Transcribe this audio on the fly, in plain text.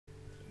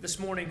This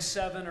morning,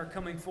 7 are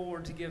coming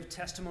forward to give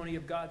testimony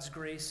of God's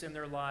grace in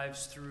their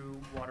lives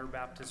through water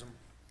baptism.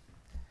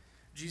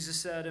 Jesus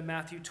said in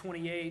Matthew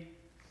 28,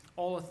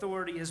 "All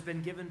authority has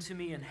been given to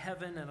me in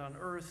heaven and on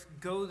earth.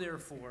 Go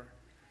therefore,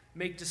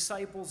 make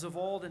disciples of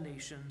all the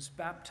nations,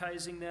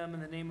 baptizing them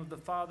in the name of the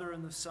Father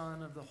and the Son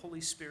and of the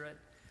Holy Spirit,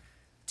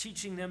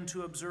 teaching them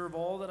to observe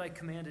all that I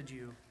commanded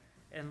you.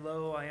 And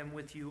lo, I am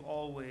with you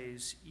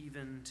always,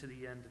 even to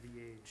the end of the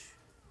age."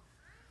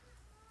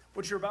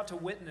 What you're about to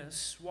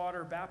witness,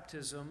 water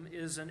baptism,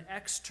 is an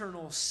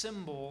external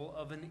symbol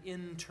of an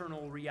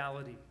internal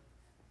reality.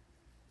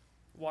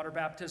 Water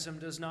baptism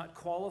does not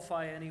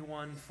qualify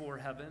anyone for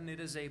heaven.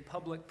 It is a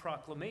public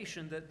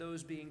proclamation that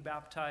those being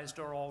baptized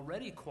are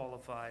already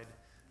qualified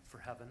for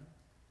heaven.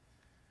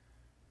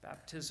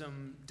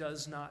 Baptism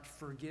does not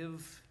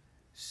forgive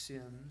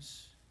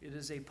sins. It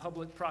is a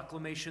public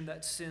proclamation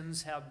that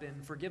sins have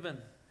been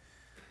forgiven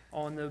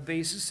on the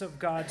basis of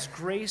God's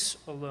grace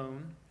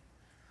alone,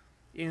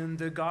 in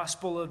the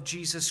gospel of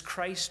Jesus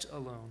Christ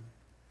alone,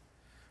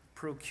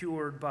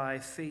 procured by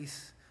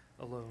faith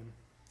alone.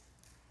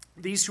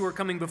 These who are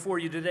coming before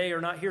you today are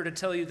not here to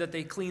tell you that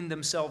they cleaned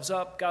themselves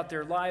up, got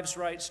their lives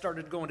right,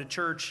 started going to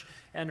church,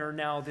 and are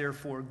now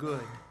therefore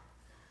good.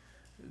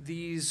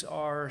 These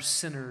are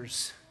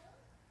sinners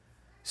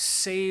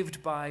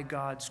saved by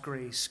God's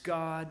grace.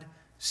 God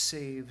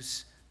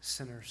saves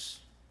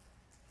sinners.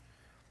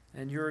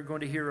 And you're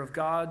going to hear of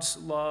God's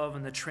love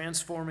and the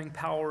transforming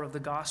power of the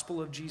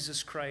gospel of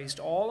Jesus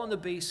Christ, all on the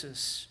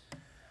basis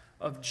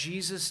of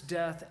Jesus'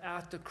 death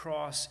at the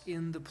cross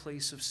in the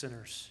place of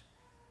sinners.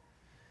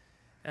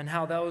 And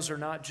how those are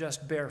not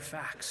just bare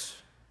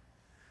facts,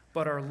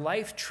 but are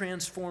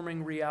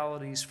life-transforming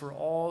realities for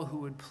all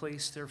who would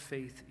place their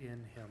faith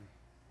in him.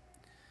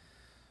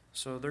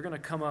 So they're going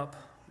to come up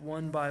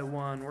one by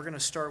one. We're going to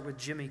start with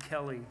Jimmy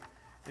Kelly.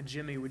 And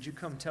Jimmy, would you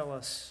come tell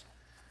us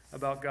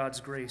about God's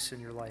grace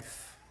in your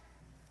life?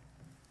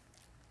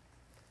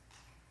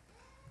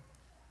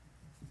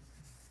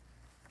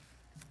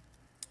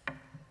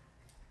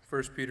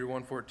 First Peter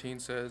 1:14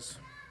 says,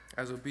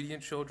 "As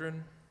obedient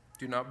children,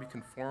 do not be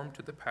conformed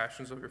to the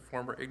passions of your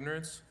former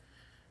ignorance,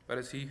 but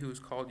as he who has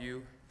called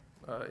you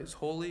is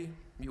holy,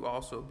 you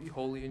also be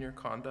holy in your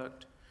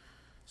conduct,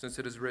 since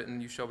it is written,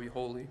 'You shall be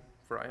holy,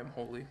 for I am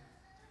holy.'"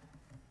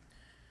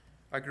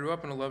 I grew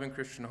up in a loving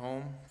Christian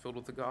home filled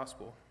with the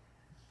gospel.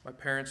 My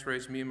parents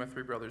raised me and my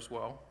 3 brothers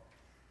well.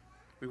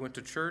 We went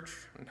to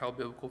church and held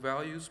biblical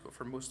values, but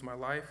for most of my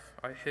life,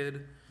 I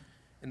hid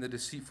in the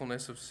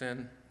deceitfulness of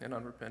sin and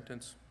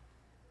unrepentance.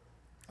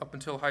 Up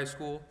until high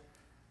school,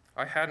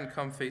 I hadn't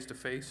come face to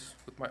face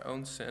with my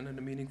own sin in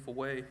a meaningful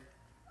way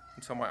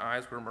until my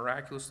eyes were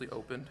miraculously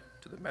opened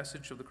to the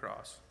message of the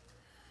cross.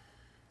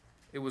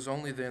 It was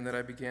only then that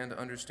I began to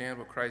understand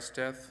what Christ's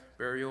death,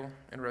 burial,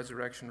 and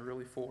resurrection are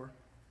really for.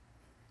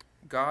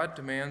 God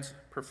demands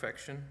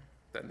perfection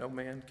that no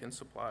man can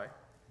supply.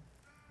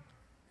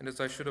 And as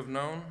I should have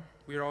known,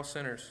 we are all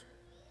sinners,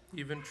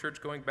 even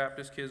church-going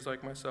Baptist kids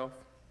like myself.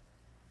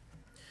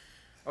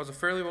 I was a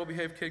fairly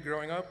well-behaved kid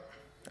growing up.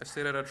 I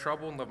stayed out of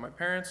trouble and loved my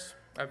parents.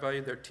 I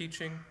valued their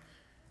teaching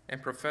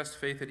and professed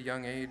faith at a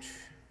young age,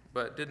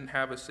 but didn't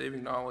have a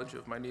saving knowledge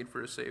of my need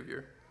for a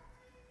Savior.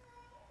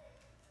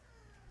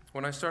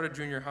 When I started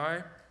junior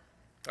high,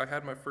 I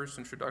had my first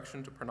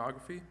introduction to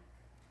pornography.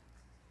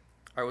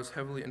 I was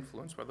heavily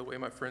influenced by the way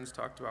my friends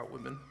talked about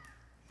women.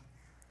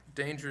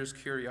 Dangerous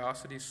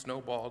curiosity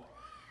snowballed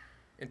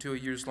into a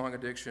years-long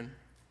addiction.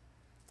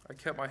 I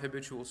kept my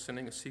habitual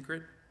sinning a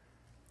secret,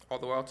 all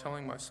the while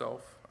telling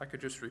myself I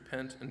could just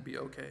repent and be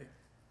okay.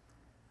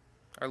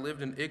 I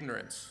lived in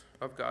ignorance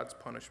of God's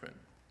punishment,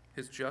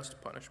 his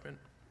just punishment,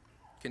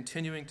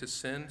 continuing to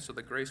sin so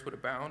that grace would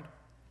abound.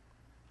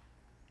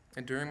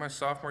 And during my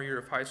sophomore year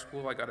of high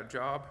school, I got a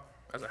job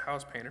as a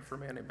house painter for a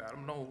man named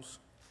Adam Knowles.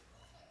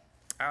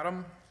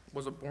 Adam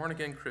was a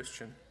born-again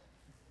Christian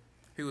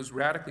who was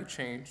radically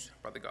changed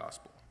by the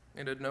gospel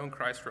and had known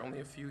Christ for only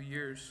a few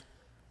years.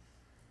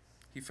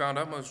 He found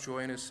utmost joy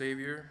in his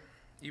Savior,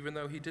 even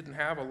though he didn't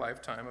have a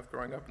lifetime of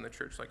growing up in the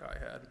church like I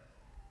had.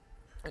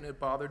 And it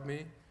bothered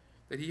me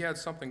that he had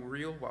something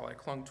real while I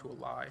clung to a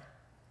lie.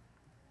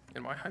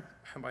 And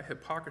my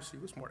hypocrisy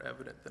was more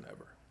evident than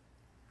ever.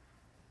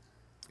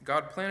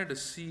 God planted a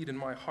seed in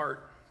my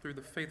heart through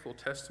the faithful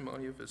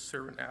testimony of his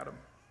servant Adam.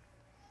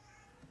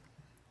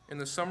 In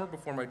the summer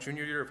before my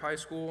junior year of high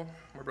school,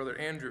 my brother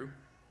Andrew,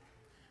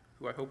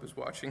 who I hope is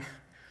watching,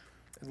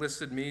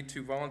 enlisted me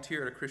to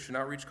volunteer at a Christian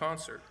outreach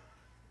concert.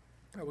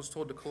 I was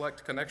told to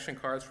collect connection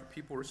cards for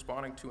people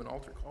responding to an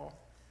altar call.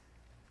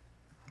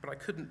 But I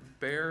couldn't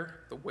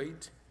bear the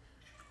weight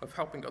of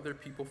helping other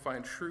people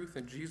find truth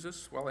in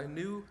Jesus while I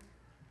knew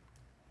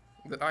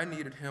that I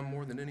needed him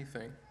more than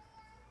anything.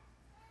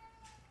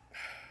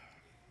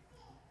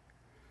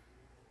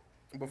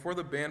 Before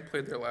the band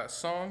played their last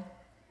song,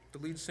 the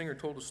lead singer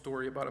told a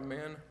story about a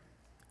man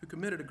who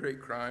committed a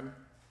great crime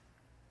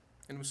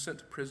and was sent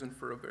to prison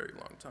for a very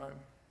long time.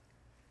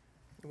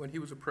 And when he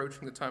was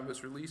approaching the time of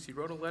his release, he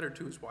wrote a letter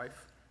to his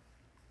wife.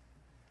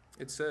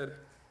 It said,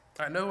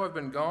 I know I've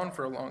been gone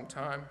for a long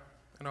time,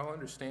 and I'll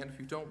understand if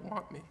you don't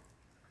want me.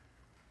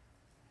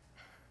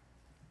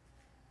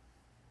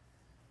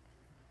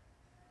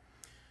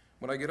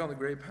 When I get on the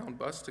Greyhound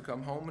bus to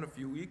come home in a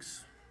few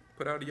weeks,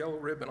 put out a yellow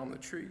ribbon on the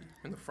tree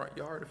in the front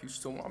yard if you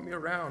still want me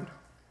around.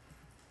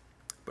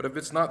 But if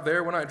it's not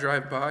there when I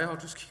drive by, I'll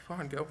just keep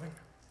on going.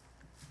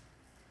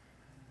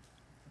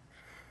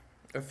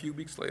 A few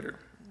weeks later,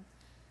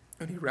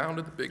 when he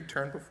rounded the big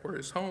turn before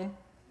his home,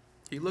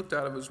 he looked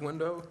out of his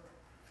window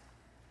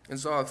and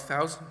saw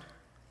 1,000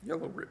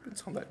 yellow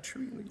ribbons on that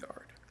tree in the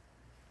yard.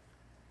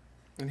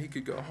 And he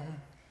could go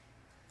home.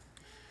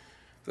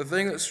 The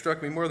thing that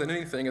struck me more than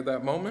anything at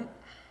that moment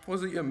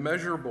was the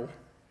immeasurable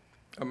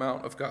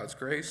amount of God's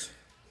grace.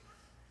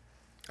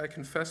 I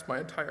confessed my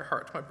entire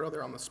heart to my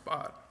brother on the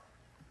spot.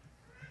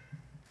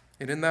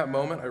 And in that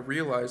moment, I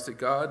realized that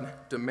God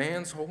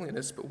demands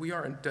holiness, but we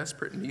are in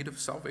desperate need of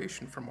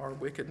salvation from our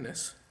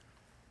wickedness.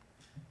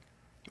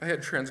 I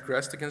had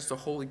transgressed against a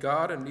holy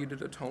God and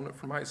needed atonement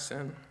for my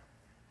sin.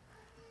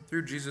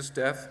 Through Jesus'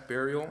 death,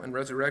 burial, and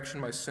resurrection,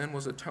 my sin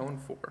was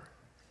atoned for,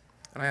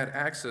 and I had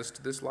access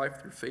to this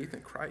life through faith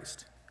in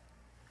Christ.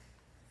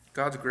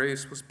 God's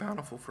grace was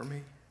bountiful for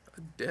me,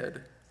 a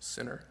dead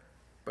sinner,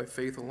 by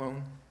faith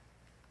alone.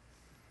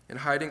 And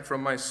hiding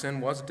from my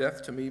sin was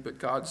death to me, but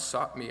God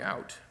sought me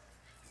out.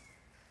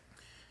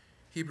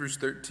 Hebrews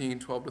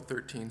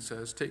 13:12-13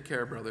 says, "Take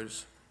care,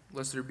 brothers,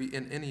 lest there be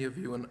in any of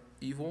you an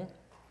evil,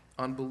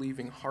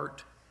 unbelieving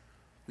heart,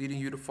 leading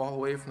you to fall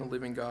away from the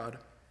living God.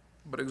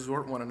 But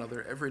exhort one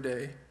another every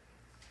day,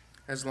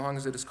 as long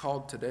as it is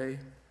called today,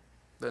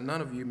 that none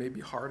of you may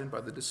be hardened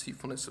by the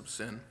deceitfulness of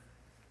sin.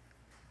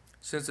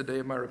 Since the day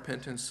of my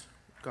repentance,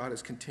 God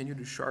has continued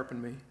to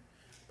sharpen me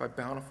by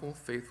bountiful,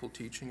 faithful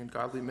teaching and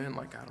godly men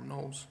like Adam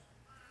Knowles.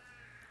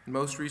 And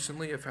most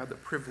recently, I've had the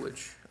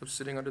privilege of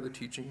sitting under the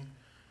teaching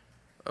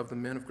of the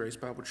men of Grace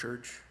Bible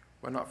Church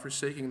by not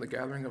forsaking the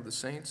gathering of the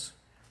saints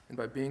and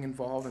by being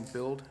involved and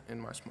built in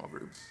my small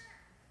group.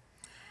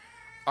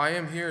 I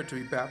am here to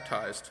be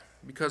baptized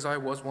because I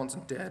was once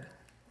dead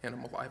and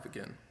am alive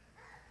again.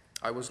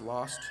 I was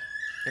lost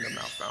and am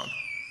now found."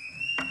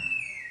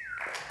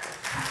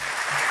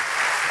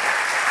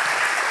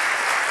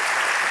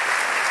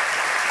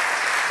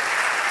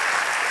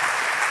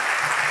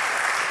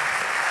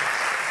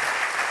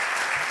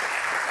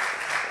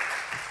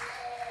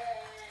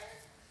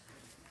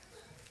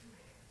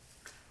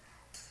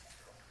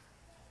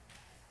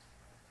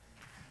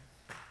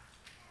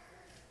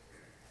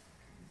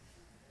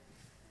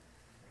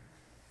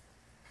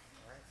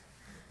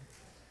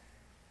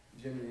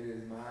 Jimmy, it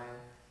is my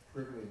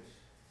privilege,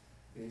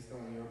 based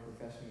on your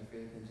profession of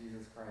faith in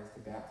Jesus Christ, to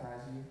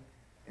baptize you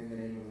in the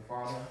name of the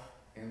Father,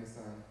 and the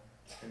Son,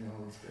 and the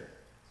Holy Spirit.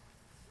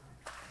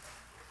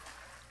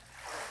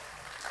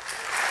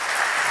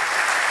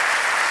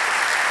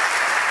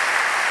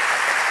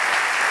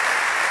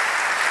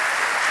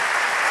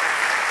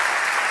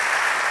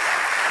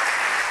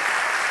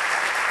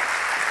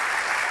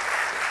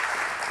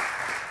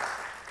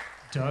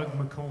 Doug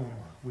McComb,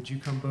 would you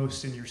come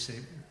boast in your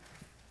Savior?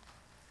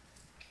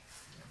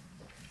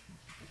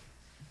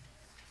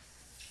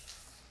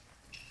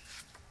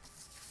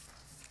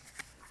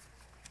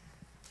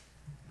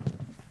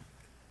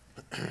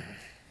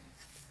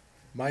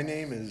 My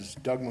name is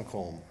Doug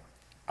McComb.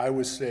 I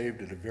was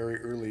saved at a very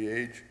early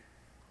age,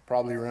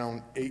 probably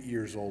around 8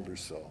 years old or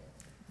so.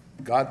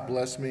 God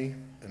blessed me,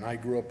 and I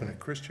grew up in a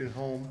Christian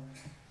home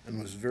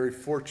and was very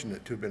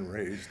fortunate to have been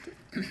raised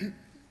in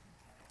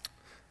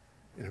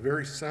a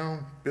very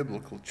sound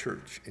biblical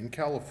church in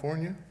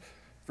California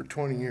for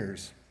 20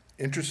 years.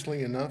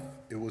 Interestingly enough,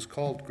 it was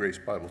called Grace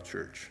Bible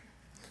Church.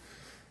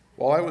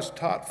 While I was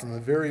taught from a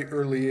very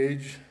early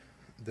age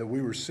that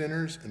we were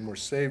sinners and were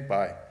saved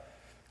by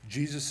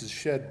Jesus'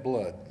 shed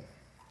blood,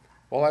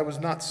 while I was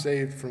not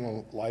saved from a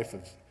life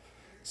of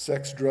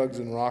sex, drugs,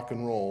 and rock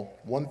and roll,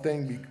 one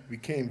thing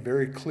became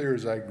very clear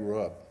as I grew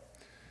up.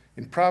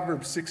 In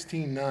Proverbs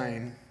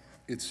 16:9,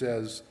 it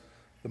says,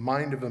 "The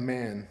mind of a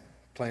man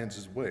plans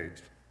his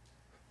ways,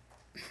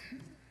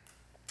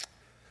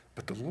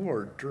 but the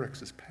Lord directs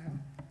his path."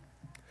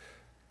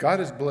 God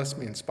has blessed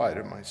me in spite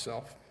of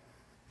myself,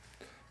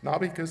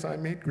 not because I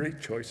made great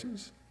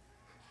choices.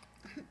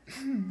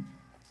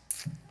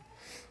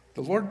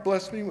 The Lord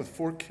blessed me with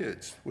 4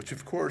 kids, which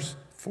of course,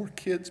 4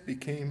 kids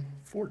became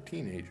 4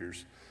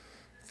 teenagers.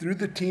 Through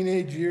the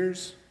teenage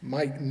years,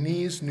 my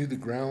knees knew the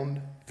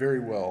ground very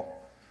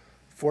well.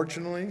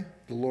 Fortunately,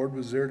 the Lord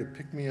was there to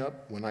pick me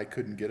up when I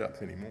couldn't get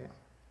up anymore.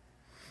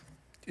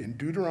 In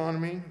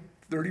Deuteronomy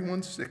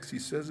 31:6, he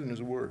says in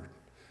his word,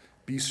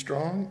 "Be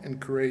strong and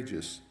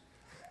courageous.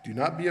 Do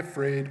not be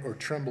afraid or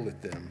tremble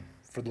at them,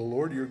 for the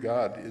Lord your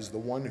God is the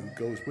one who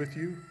goes with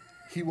you.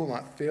 He will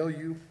not fail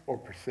you or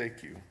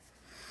forsake you."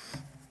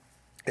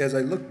 As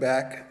I look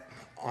back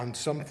on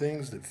some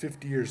things that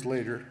 50 years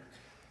later,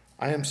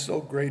 I am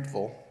so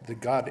grateful that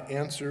God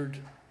answered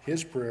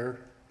his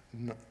prayer.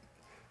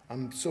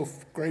 I'm so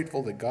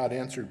grateful that God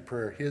answered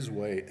prayer his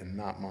way and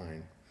not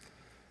mine.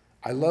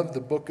 I love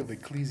the book of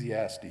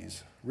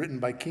Ecclesiastes, written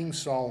by King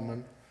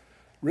Solomon,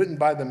 written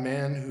by the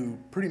man who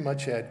pretty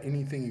much had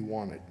anything he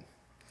wanted.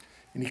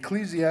 In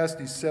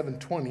Ecclesiastes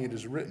 7:20 it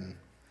is written,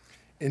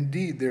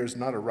 "Indeed, there is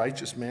not a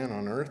righteous man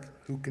on earth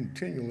who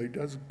continually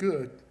does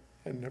good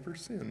and never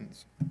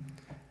sins."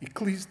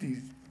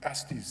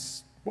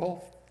 Ecclesiastes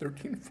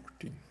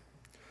 12:13-14.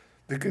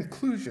 The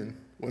conclusion,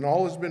 when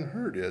all has been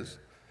heard, is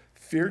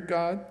fear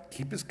God,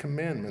 keep his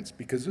commandments,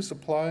 because this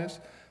applies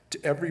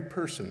to every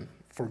person,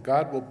 for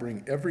God will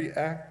bring every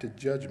act to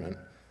judgment,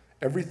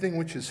 everything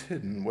which is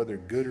hidden, whether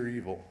good or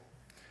evil.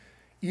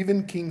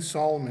 Even King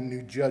Solomon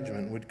knew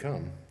judgment would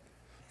come.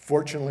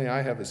 Fortunately,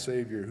 I have a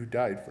Savior who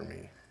died for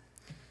me.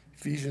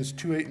 Ephesians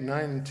 2:8,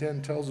 9, and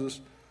 10 tells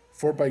us,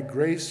 "For by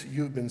grace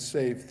you have been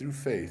saved through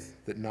faith,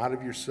 that not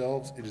of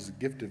yourselves, it is a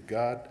gift of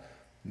God,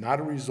 not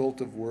a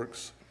result of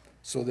works,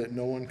 so that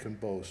no one can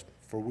boast.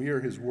 For we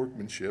are his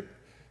workmanship,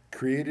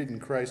 created in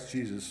Christ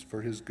Jesus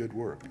for his good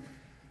work,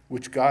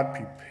 which God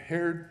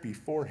prepared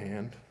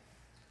beforehand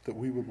that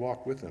we would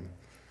walk with him."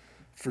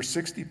 For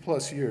 60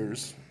 plus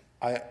years,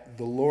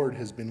 the Lord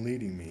has been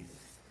leading me.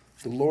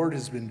 The Lord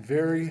has been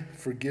very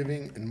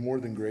forgiving and more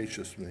than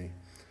gracious to me.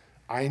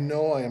 I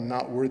know I am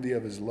not worthy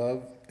of his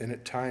love, and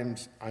at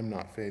times I'm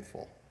not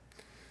faithful.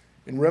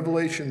 In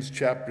Revelations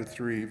chapter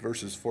 3,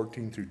 verses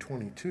 14 through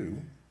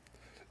 22,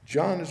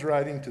 John is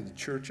writing to the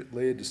church at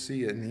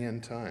Laodicea in the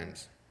end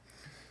times.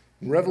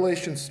 In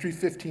Revelations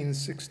 3:15 and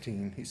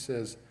 16, he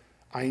says,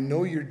 "I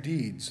know your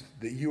deeds,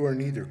 that you are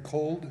neither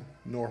cold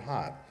nor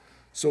hot.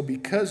 So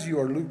because you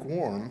are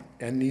lukewarm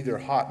and neither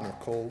hot nor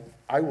cold,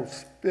 I will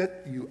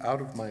spit you out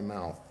of my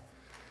mouth.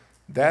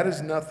 That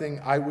is nothing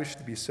I wish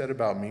to be said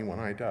about me when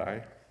I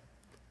die."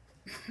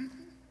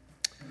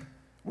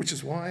 Which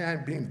is why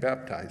I'm being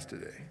baptized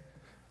today.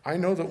 I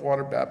know that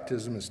water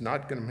baptism is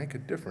not going to make a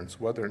difference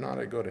whether or not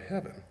I go to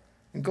heaven.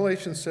 In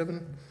Galatians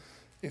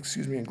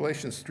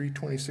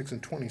 3:26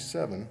 and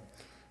 27,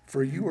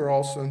 "For you are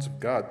all sons of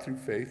God through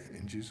faith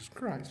in Jesus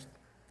Christ.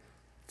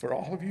 For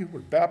all of you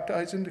were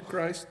baptized into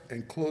Christ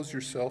and clothe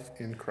yourself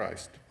in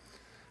Christ.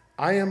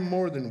 I am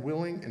more than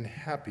willing and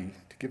happy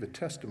to give a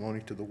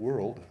testimony to the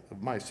world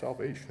of my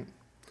salvation."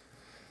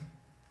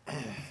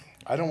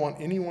 I don't want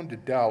anyone to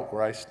doubt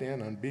where I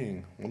stand on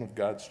being one of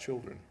God's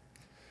children.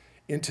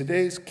 In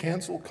today's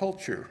cancel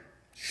culture,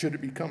 should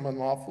it become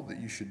unlawful that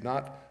you should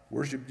not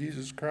worship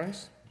Jesus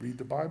Christ, read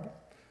the Bible,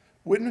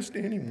 witness to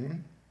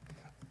anyone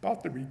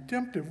about the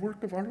redemptive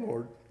work of our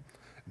Lord,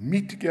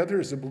 meet together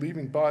as a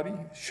believing body,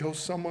 show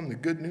someone the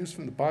good news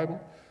from the Bible,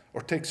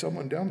 or take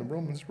someone down the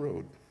Romans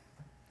road?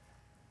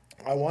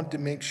 I want to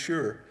make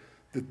sure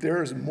that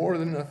there is more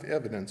than enough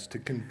evidence to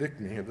convict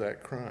me of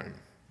that crime.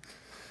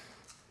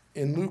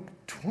 In Luke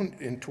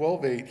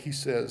 12:8, he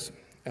says,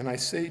 "And I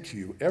say to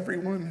you,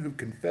 everyone who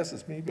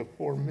confesses me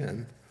before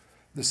men,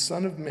 the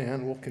Son of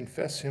Man will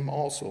confess him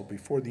also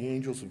before the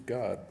angels of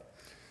God."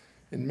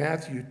 In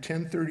Matthew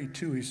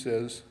 10:32, he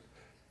says,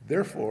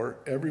 "Therefore,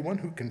 everyone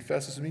who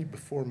confesses me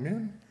before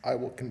men, I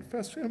will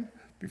confess him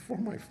before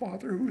my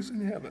Father who is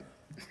in heaven."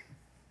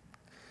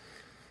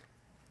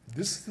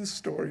 This is the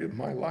story of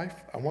my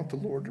life I want the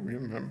Lord to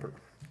remember.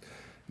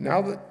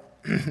 Not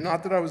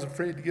that I was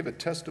afraid to give a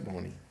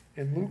testimony.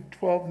 In Luke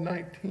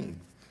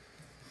 12:19,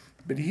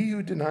 "But he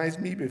who denies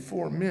me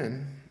before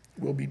men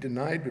will be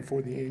denied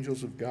before the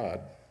angels of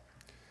God."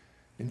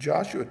 In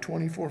Joshua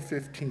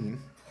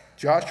 24:15,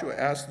 Joshua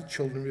asked the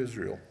children of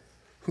Israel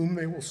whom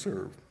they will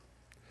serve.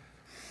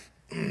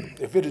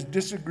 "If it is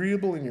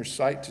disagreeable in your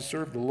sight to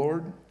serve the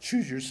Lord,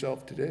 choose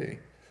yourself today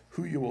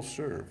who you will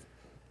serve,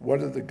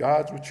 whether the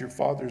gods which your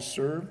fathers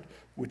served,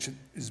 which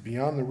is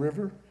beyond the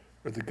river,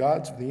 or the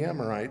gods of the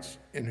Amorites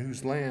in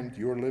whose land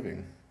you are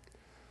living."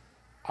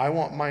 I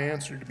want my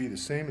answer to be the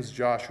same as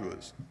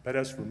Joshua's. But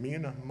as for me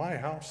and my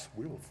house,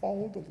 we will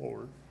follow the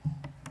Lord.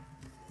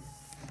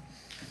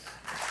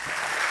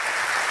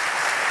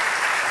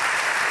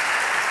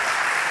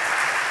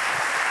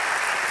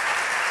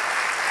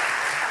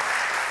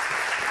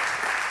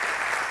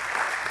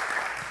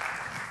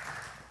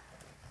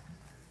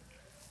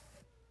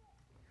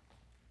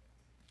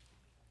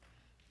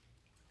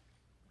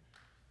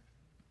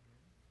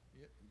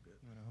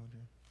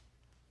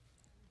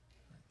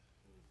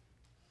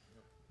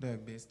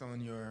 Doug, based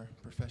on your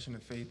profession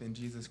of faith in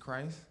Jesus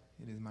Christ,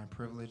 it is my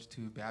privilege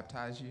to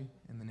baptize you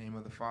in the name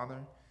of the Father,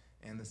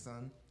 and the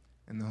Son,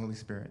 and the Holy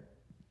Spirit.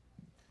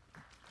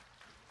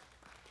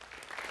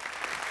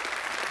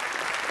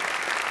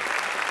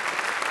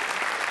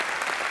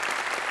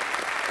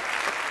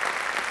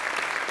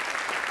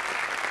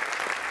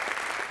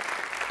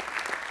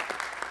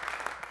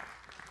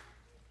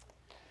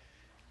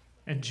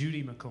 And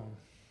Judy McComb,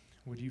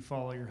 would you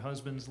follow your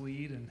husband's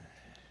lead and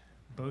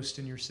boast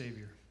in your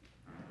Savior?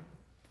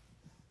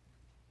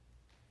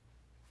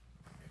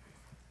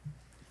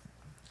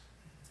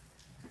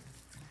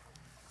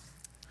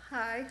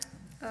 Hi,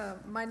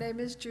 my name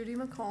is Judy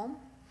McComb.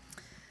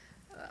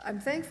 I'm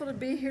thankful to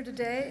be here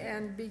today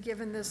and be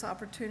given this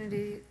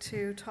opportunity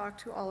to talk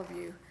to all of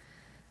you.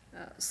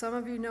 Some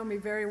of you know me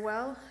very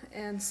well,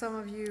 and some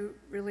of you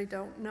really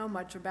don't know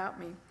much about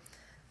me.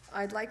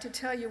 I'd like to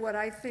tell you what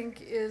I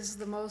think is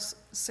the most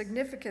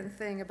significant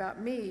thing about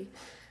me,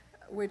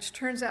 which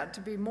turns out to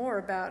be more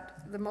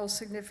about the most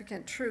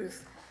significant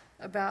truth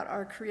about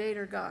our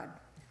Creator God.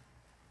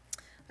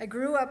 I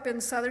grew up in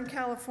Southern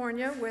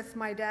California with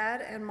my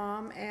dad and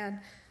mom and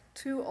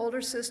 2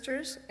 older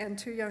sisters and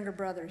 2 younger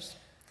brothers.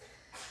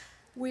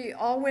 We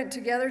all went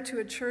together to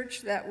a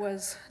church that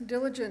was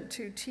diligent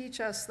to teach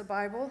us the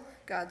Bible,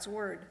 God's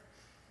Word.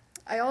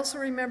 I also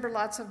remember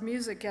lots of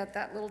music at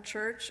that little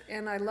church,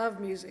 and I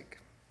love music.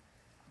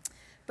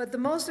 But the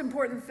most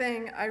important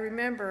thing I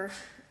remember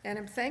and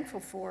am thankful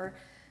for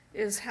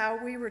is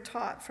how we were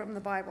taught from the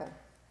Bible.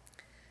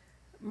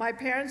 My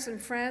parents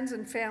and friends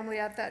and family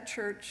at that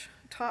church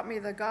taught me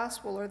the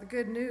gospel, or the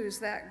good news,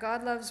 that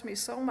God loves me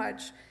so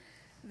much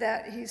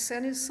that he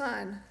sent his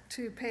son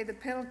to pay the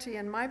penalty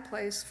in my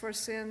place for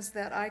sins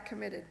that I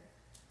committed.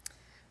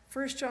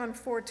 1 John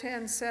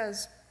 4:10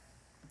 says,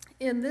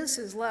 "In this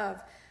is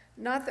love,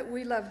 not that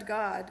we loved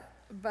God,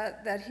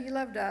 but that he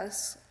loved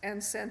us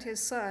and sent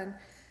his son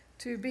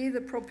to be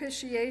the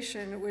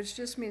propitiation," which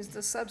just means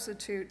the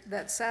substitute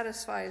that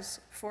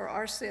satisfies for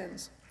our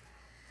sins.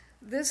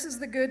 This is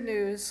the good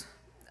news,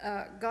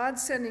 God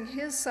sending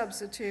his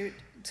substitute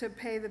to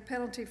pay the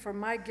penalty for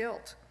my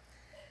guilt.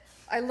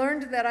 I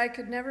learned that I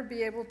could never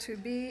be able to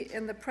be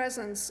in the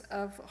presence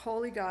of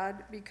holy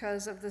God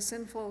because of the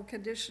sinful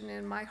condition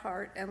in my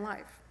heart and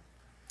life.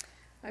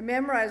 I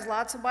memorized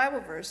lots of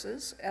Bible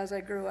verses as I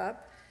grew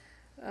up.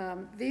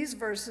 These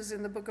verses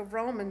in the book of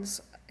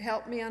Romans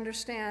helped me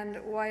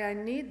understand why I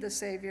need the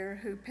Savior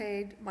who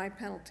paid my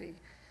penalty.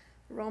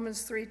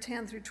 Romans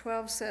 3:10 through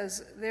 12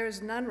 says, "There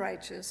is none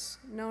righteous,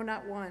 no,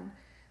 not one.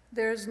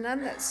 There is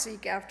none that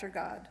seek after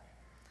God."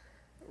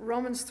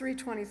 Romans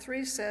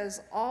 3:23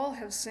 says, "All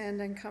have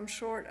sinned and come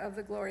short of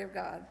the glory of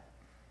God."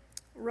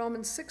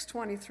 Romans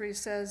 6:23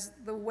 says,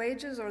 "The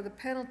wages or the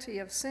penalty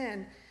of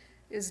sin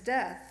is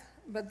death,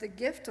 but the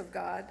gift of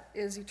God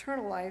is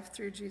eternal life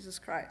through Jesus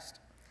Christ."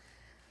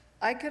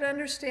 I could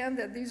understand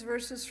that these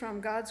verses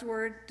from God's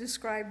Word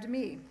described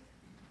me.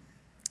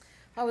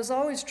 I was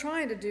always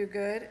trying to do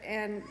good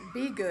and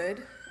be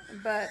good,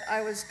 but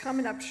I was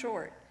coming up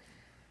short.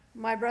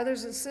 My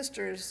brothers and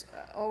sisters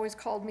always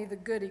called me the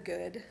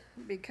goody-good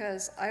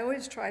because I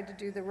always tried to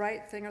do the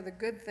right thing or the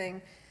good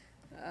thing,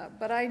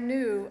 but I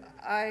knew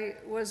I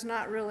was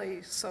not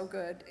really so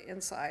good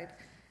inside.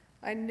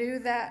 I knew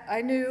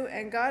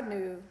and God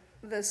knew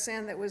the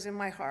sin that was in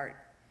my heart.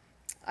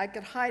 I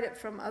could hide it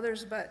from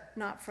others, but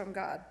not from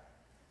God.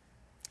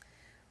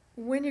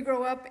 When you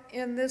grow up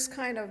in this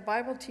kind of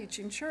Bible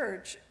teaching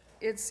church,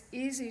 it's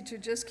easy to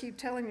just keep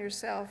telling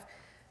yourself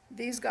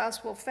these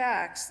gospel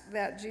facts,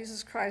 that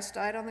Jesus Christ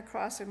died on the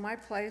cross in my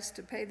place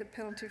to pay the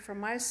penalty for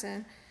my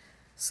sin,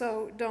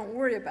 so don't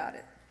worry about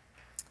it.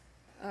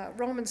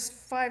 Romans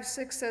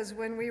 5:6 says,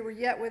 "When we were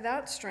yet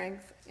without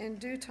strength, in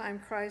due time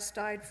Christ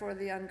died for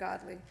the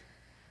ungodly."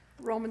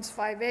 Romans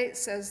 5:8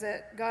 says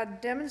that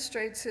God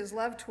demonstrates his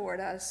love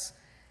toward us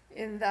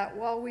in that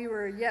while we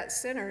were yet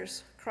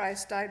sinners,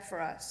 Christ died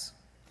for us.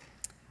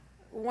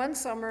 One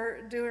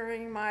summer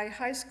during my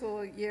high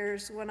school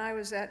years when I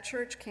was at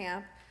church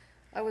camp,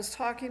 I was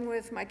talking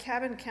with my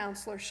cabin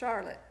counselor,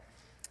 Charlotte,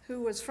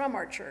 who was from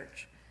our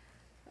church.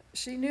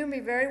 She knew me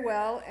very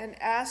well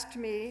and asked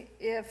me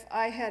if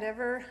I had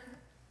ever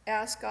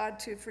asked God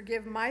to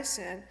forgive my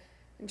sin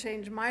and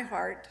change my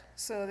heart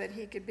so that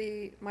he could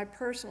be my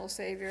personal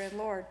Savior and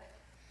Lord.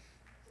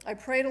 I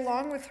prayed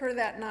along with her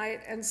that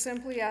night and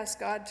simply asked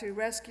God to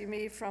rescue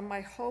me from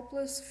my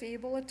hopeless,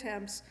 feeble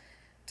attempts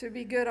to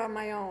be good on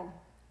my own.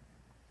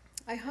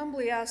 I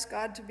humbly asked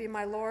God to be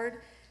my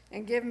Lord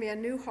and give me a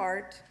new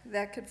heart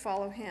that could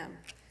follow him.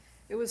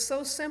 It was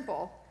so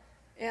simple,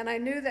 and I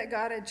knew that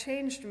God had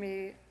changed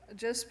me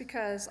just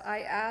because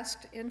I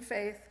asked in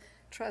faith,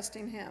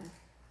 trusting him.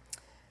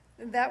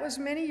 That was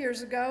many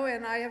years ago,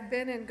 and I have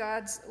been in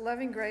God's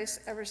loving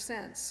grace ever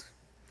since.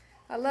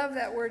 I love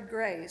that word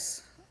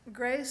grace.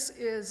 Grace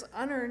is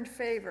unearned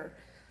favor,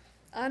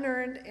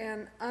 unearned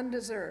and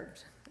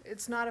undeserved.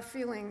 It's not a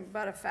feeling,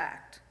 but a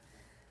fact.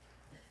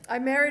 I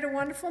married a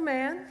wonderful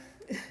man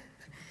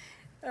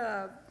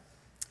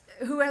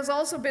who has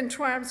also been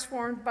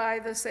transformed by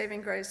the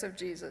saving grace of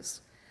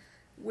Jesus.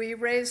 We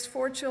raised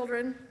 4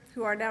 children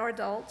who are now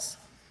adults.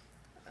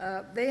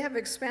 They have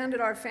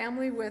expanded our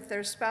family with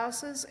their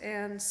spouses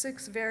and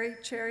 6 very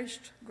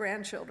cherished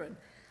grandchildren.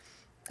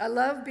 I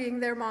love being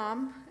their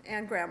mom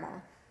and grandma.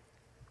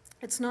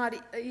 It's no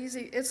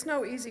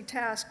easy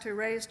task to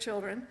raise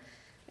children,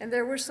 and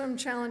there were some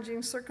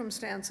challenging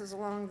circumstances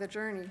along the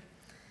journey.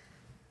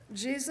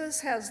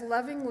 Jesus has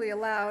lovingly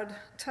allowed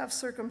tough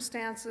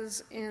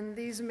circumstances in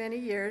these many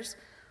years,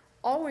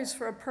 always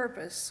for a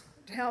purpose,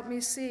 to help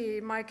me see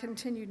my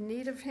continued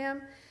need of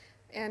him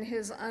and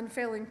his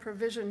unfailing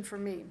provision for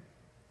me.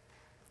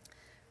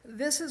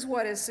 This is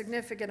what is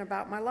significant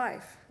about my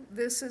life.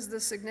 This is the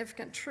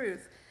significant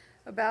truth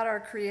about our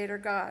Creator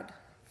God.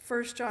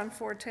 1 John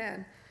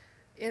 4:10,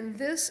 "In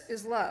this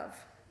is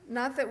love,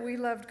 not that we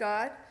loved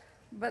God,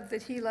 but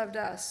that he loved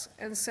us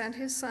and sent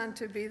his Son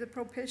to be the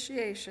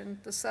propitiation,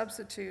 the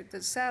substitute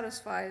that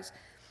satisfies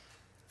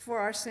for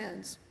our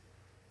sins.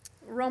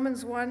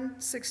 Romans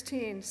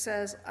 1:16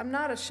 says, I'm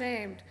not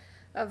ashamed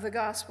of the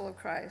gospel of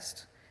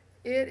Christ.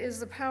 It is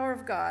the power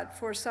of God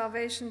for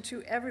salvation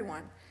to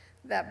everyone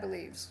that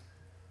believes.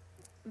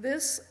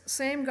 This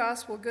same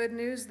gospel good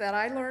news that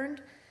I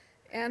learned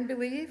and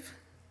believe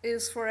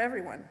is for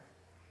everyone.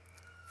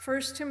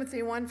 1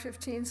 Timothy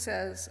 1:15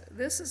 says,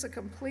 this is a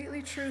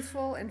completely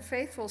truthful and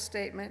faithful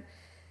statement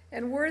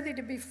and worthy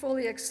to be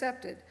fully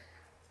accepted,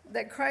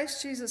 that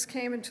Christ Jesus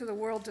came into the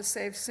world to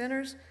save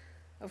sinners,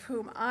 of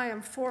whom I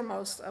am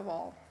foremost of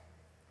all.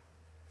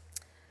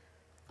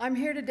 I'm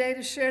here today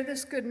to share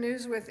this good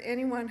news with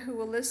anyone who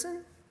will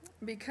listen,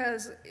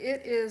 because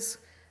it is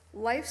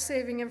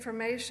life-saving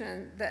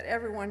information that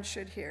everyone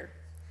should hear.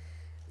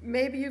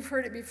 Maybe you've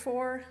heard it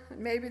before.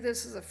 Maybe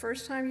this is the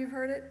first time you've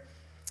heard it.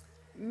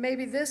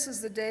 Maybe this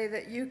is the day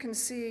that you can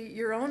see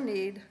your own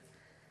need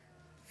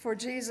for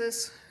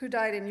Jesus who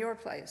died in your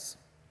place.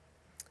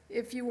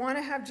 If you want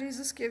to have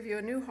Jesus give you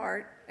a new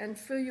heart and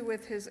fill you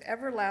with his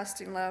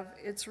everlasting love,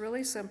 it's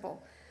really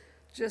simple.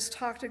 Just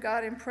talk to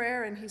God in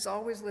prayer, and he's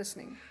always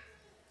listening.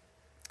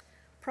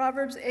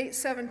 Proverbs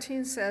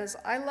 8:17 says,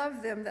 I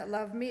love them that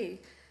love me,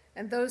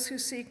 and those who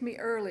seek me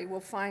early will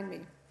find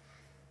me.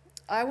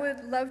 I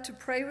would love to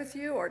pray with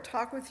you or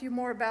talk with you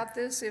more about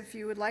this if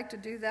you would like to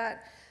do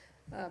that,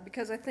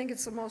 because I think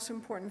it's the most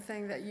important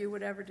thing that you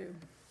would ever do.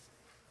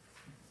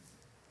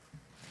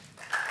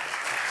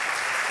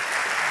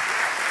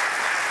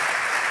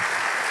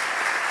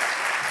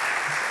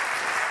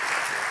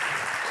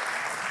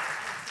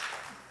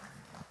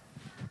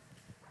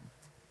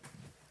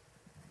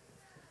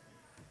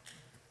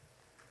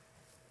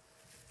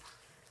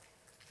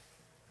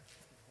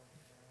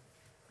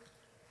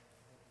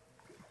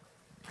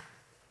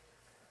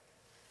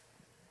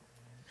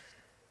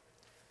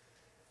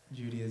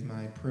 Judy, it's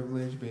my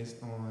privilege, based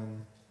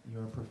on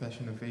your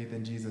profession of faith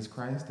in Jesus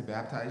Christ, to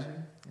baptize you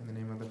in the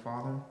name of the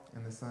Father,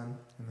 and the Son,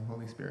 and the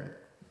Holy Spirit.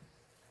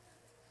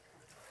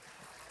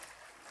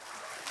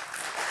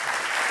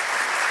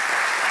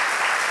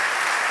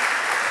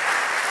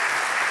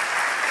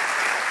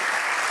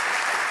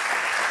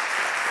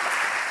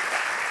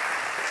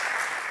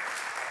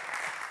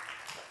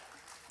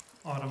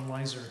 Autumn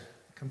Leiser,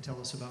 come tell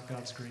us about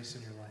God's grace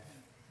in your life.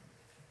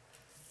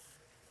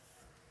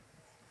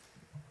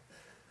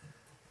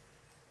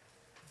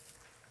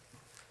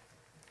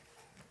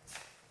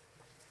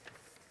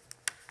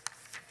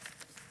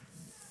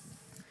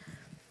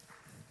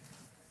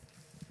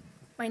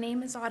 My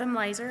name is Autumn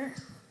Leiser.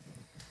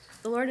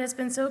 The Lord has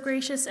been so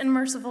gracious and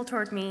merciful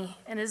toward me,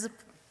 and it is a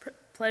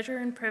pleasure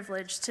and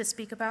privilege to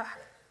speak about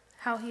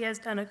how he has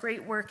done a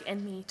great work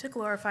in me to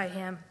glorify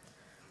him.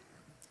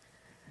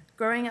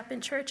 Growing up in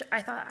church,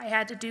 I thought I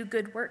had to do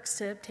good works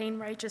to obtain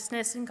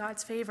righteousness in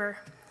God's favor.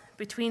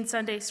 Between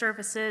Sunday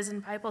services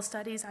and Bible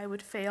studies, I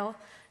would fail,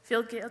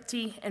 feel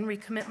guilty, and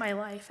recommit my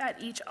life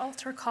at each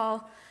altar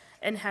call,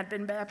 and had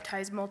been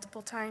baptized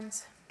multiple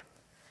times.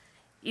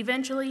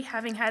 Eventually,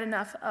 having had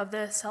enough of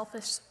the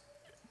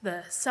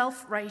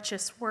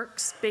self-righteous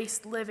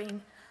works-based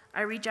living,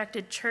 I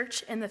rejected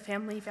church and the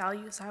family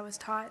values I was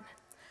taught.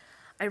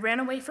 I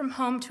ran away from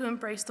home to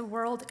embrace the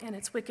world and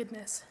its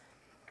wickedness.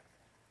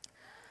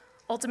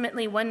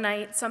 Ultimately, one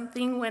night,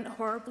 something went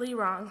horribly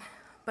wrong,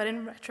 but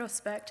in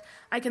retrospect,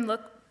 I can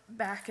look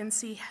back and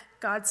see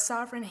God's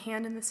sovereign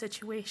hand in the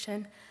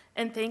situation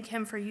and thank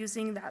him for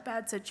using that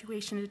bad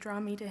situation to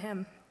draw me to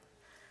him.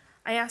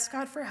 I asked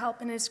God for help,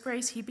 and in his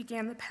grace, he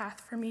began the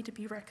path for me to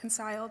be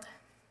reconciled.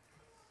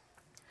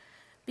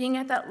 Being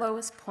at that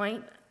lowest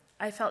point,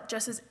 I felt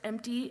just as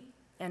empty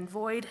and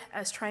void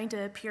as trying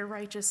to appear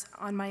righteous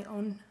on my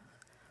own.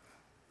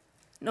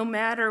 No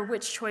matter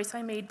which choice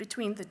I made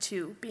between the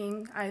two,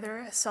 being either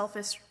a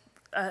self-righteous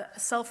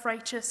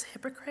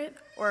hypocrite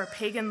or a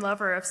pagan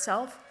lover of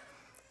self,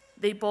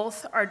 they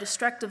both are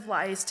destructive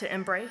lies to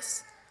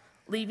embrace,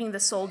 leaving the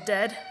soul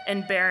dead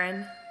and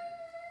barren,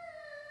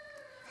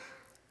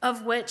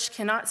 of which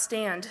cannot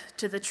stand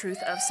to the truth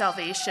of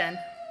salvation.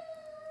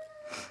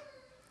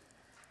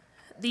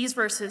 These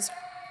verses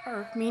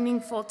are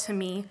meaningful to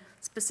me,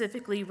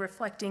 specifically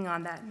reflecting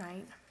on that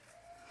night.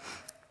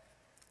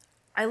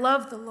 I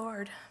love the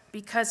Lord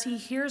because he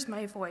hears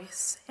my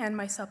voice and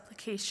my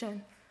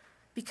supplication,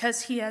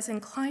 because he has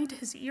inclined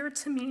his ear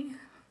to me.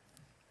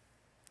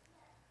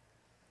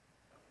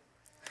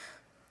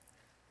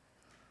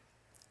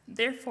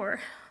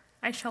 Therefore,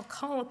 I shall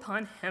call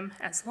upon him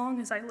as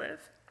long as I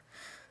live.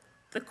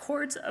 The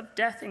cords of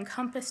death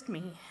encompassed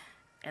me,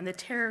 and the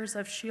terrors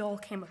of Sheol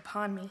came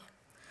upon me.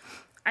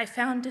 I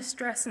found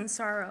distress and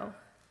sorrow.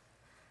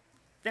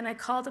 Then I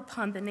called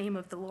upon the name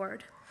of the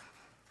Lord.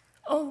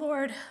 O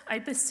Lord, I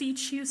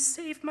beseech you,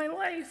 save my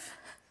life.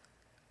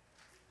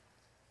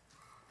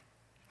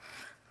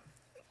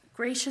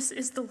 Gracious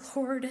is the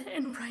Lord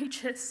and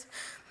righteous.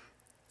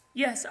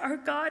 Yes, our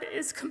God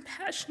is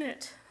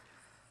compassionate.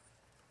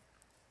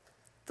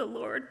 The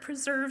Lord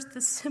preserves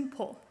the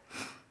simple.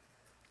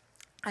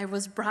 I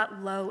was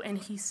brought low, and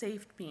he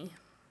saved me.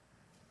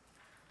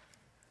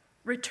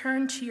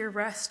 Return to your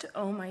rest,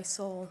 O my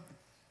soul,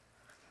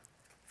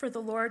 for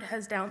the Lord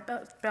has dealt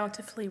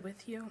bountifully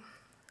with you.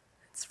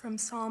 It's from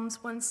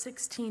Psalms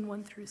 116,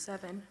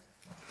 1-7.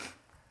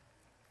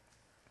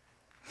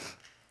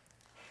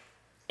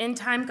 In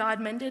time,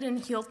 God mended and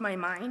healed my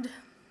mind.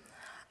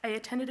 I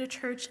attended a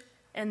church,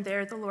 and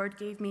there the Lord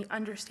gave me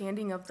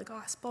understanding of the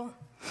gospel.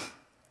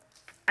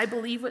 I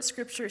believe what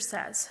Scripture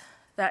says,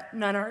 that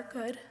none are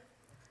good,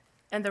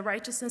 and the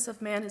righteousness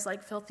of man is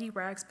like filthy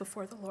rags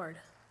before the Lord.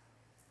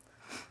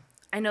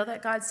 I know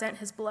that God sent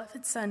his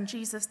beloved Son,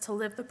 Jesus, to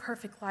live the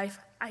perfect life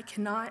I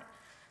cannot,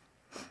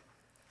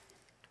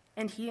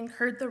 and he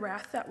incurred the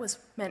wrath that was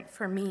meant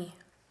for me,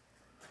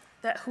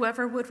 that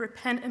whoever would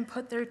repent and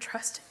put their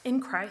trust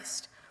in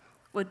Christ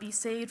would be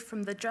saved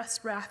from the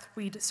just wrath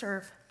we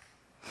deserve.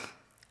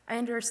 I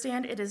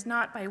understand it is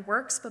not by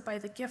works, but by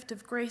the gift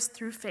of grace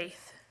through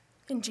faith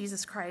in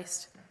Jesus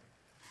Christ.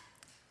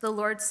 The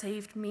Lord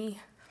saved me,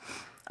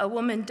 a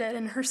woman dead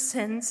in her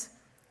sins,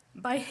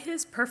 by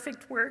his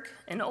perfect work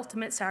and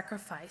ultimate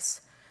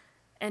sacrifice,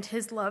 and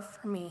his love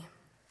for me.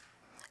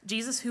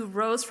 Jesus, who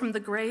rose from the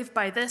grave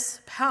by this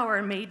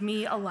power, made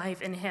me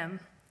alive in him.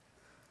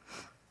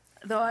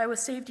 Though I was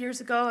saved years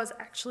ago, I was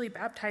actually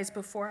baptized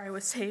before I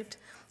was saved.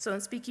 So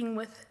in speaking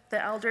with the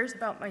elders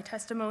about my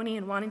testimony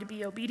and wanting to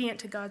be obedient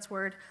to God's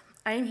word,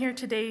 I am here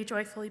today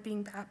joyfully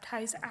being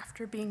baptized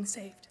after being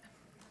saved.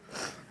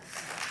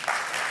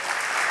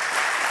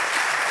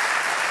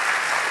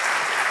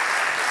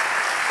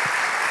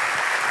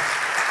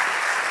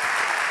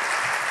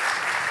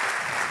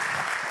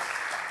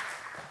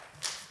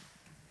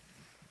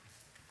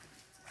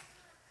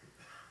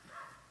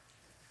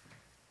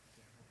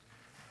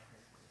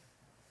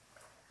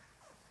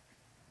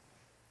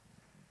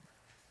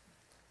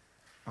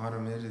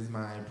 Autumn, it is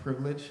my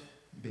privilege,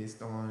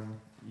 based on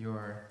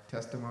your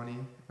testimony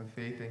of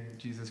faith in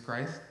Jesus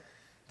Christ,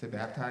 to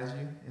baptize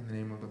you in the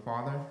name of the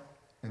Father,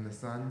 and the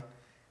Son,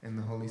 and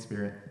the Holy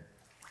Spirit.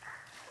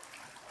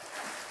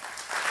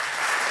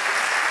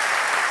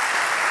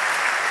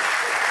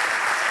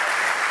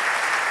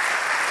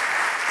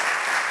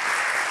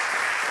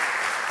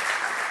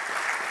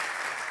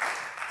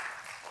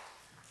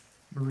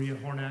 Maria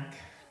Hornak,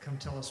 come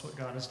tell us what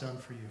God has done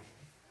for you.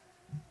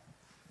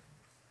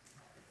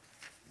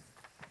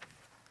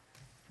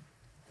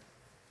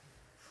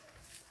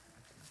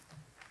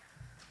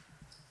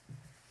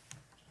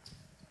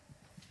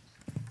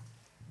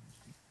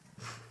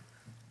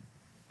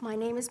 My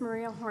name is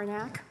Maria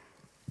Hornak.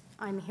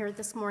 I'm here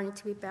this morning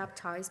to be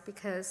baptized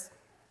because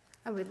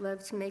I would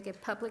love to make a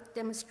public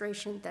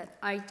demonstration that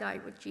I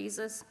died with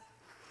Jesus,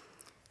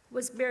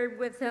 was buried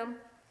with him,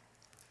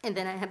 and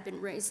then I have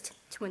been raised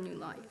to a new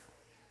life.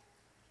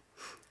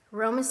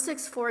 Romans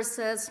 6:4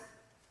 says,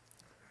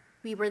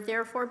 "We were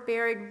therefore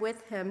buried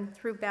with him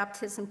through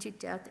baptism to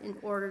death, in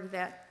order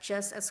that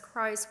just as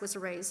Christ was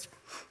raised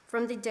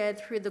from the dead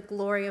through the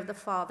glory of the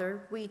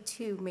Father, we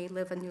too may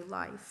live a new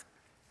life."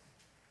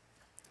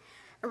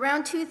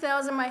 Around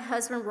 2000, my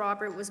husband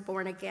Robert was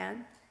born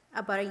again.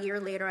 About a year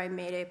later, I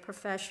made a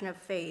profession of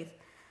faith,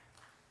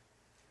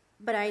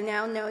 but I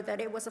now know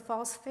that it was a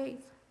false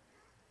faith.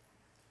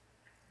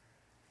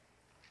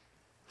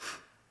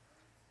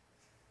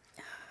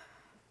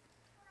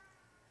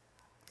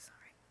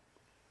 Sorry.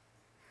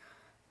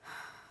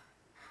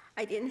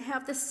 I didn't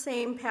have the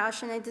same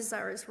passion and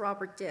desire as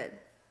Robert did.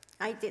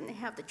 I didn't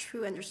have the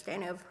true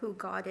understanding of who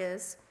God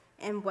is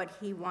and what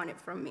he wanted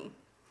from me.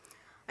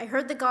 I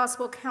heard the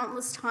gospel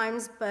countless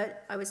times,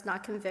 but I was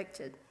not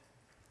convicted.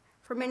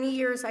 For many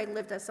years, I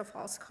lived as a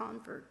false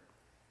convert.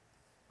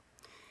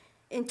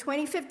 In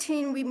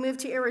 2015, we moved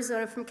to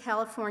Arizona from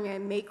California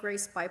and made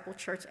Grace Bible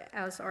Church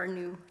as our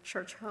new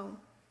church home.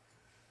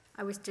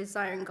 I was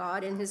desiring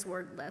God and his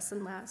word less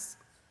and less.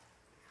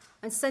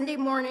 On Sunday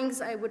mornings,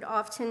 I would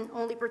often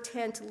only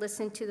pretend to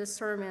listen to the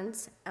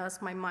sermons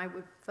as my mind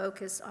would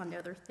focus on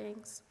other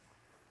things.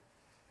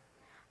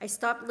 I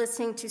stopped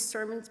listening to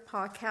sermons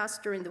podcasts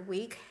during the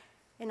week,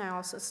 and I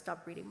also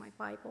stopped reading my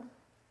Bible.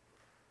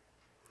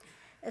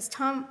 As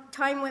time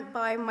went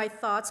by, my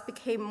thoughts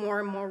became more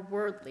and more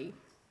worldly.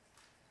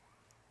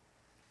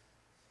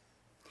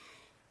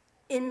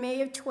 In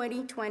May of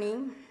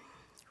 2020,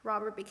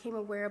 Robert became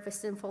aware of a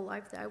sinful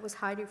life that I was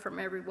hiding from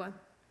everyone.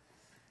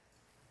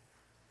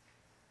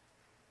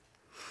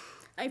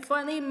 I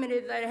finally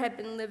admitted that I had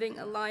been living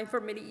a lie for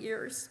many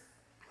years.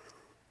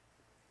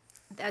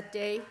 That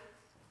day,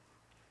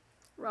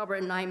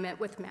 Robert and I met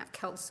with Matt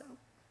Kelso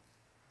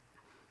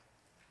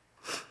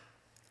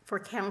for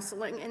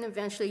counseling, and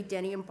eventually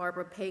Denny and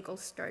Barbara Pagel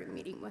started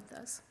meeting with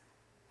us.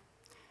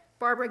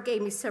 Barbara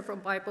gave me several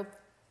Bible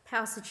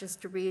passages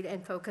to read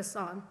and focus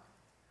on.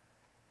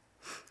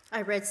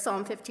 I read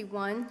Psalm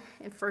 51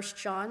 and 1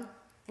 John,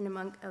 and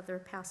among other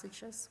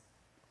passages.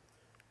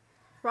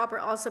 Robert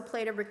also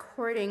played a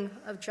recording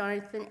of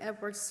Jonathan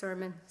Edwards'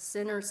 sermon,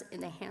 "Sinners in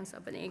the Hands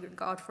of an Angry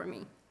God," for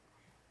me.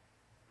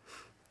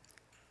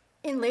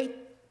 In late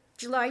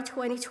July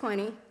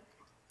 2020,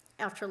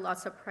 after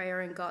lots of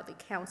prayer and godly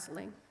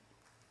counseling.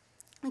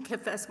 I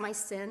confessed my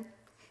sin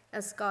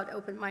as God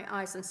opened my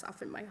eyes and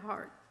softened my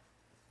heart.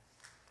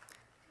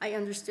 I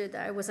understood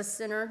that I was a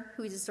sinner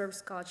who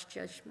deserves God's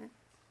judgment.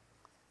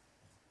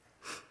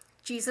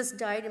 Jesus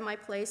died in my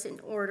place in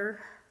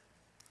order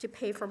to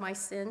pay for my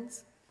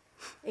sins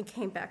and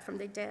came back from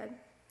the dead.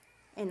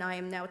 And I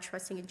am now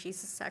trusting in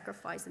Jesus'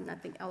 sacrifice and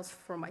nothing else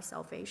for my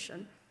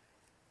salvation.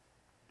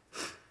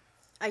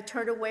 I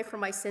turned away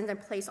from my sins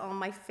and placed all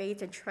my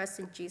faith and trust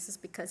in Jesus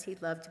because he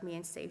loved me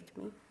and saved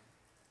me.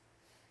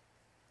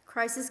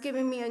 Christ has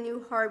given me a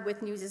new heart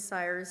with new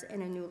desires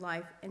and a new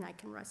life, and I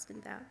can rest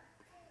in that.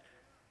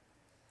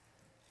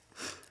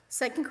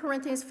 2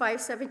 Corinthians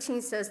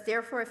 5:17 says,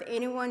 "Therefore, if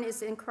anyone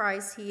is in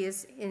Christ, he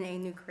is in a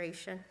new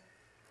creation.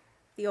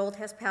 The old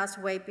has passed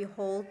away,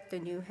 behold, the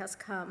new has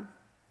come."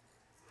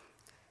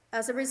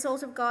 As a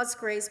result of God's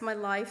grace, my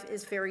life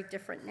is very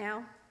different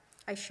now.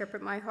 I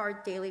shepherd my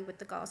heart daily with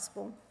the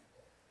gospel.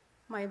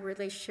 My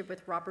relationship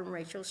with Robert and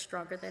Rachel is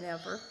stronger than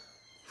ever.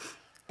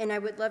 And I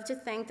would love to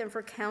thank them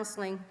for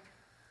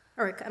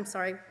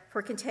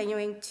for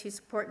continuing to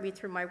support me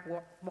through my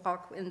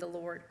walk in the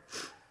Lord.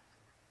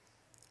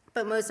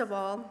 But most of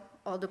all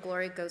the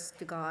glory goes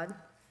to God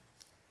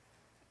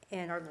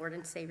and our Lord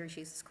and Savior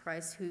Jesus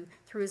Christ, who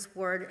through his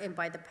word and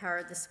by the power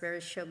of the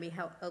Spirit showed me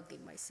how ugly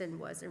my sin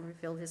was and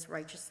revealed his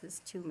righteousness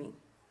to me.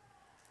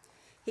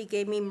 He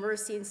gave me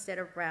mercy instead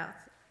of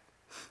wrath.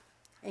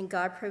 And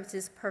God proves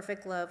his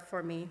perfect love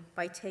for me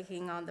by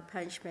taking on the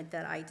punishment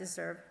that I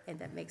deserve and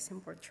that makes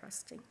him worth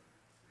trusting.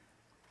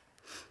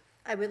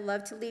 I would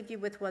love to leave you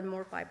with one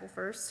more Bible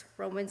verse,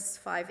 Romans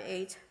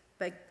 5:8.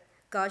 But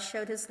God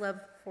showed his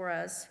love for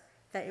us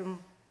that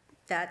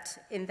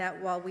in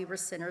that while we were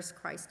sinners,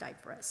 Christ died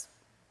for us.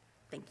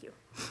 Thank you.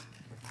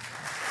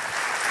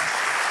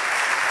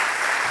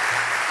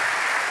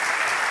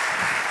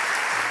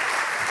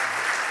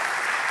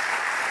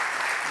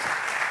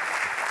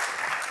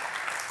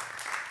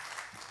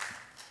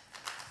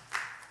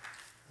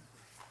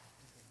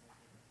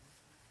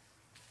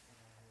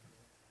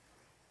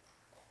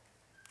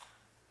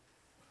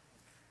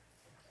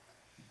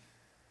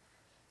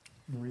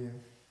 Maria,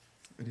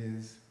 it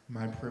is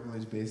my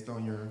privilege, based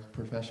on your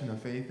profession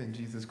of faith in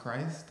Jesus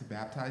Christ, to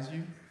baptize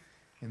you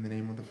in the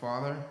name of the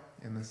Father,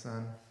 and the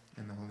Son,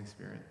 and the Holy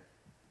Spirit.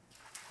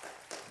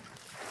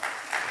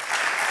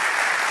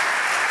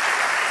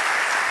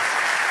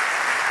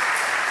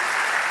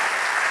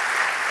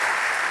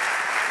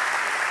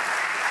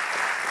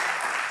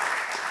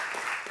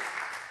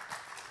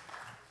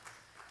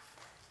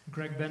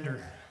 Greg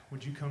Bender,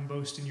 would you come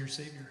boast in your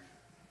Savior?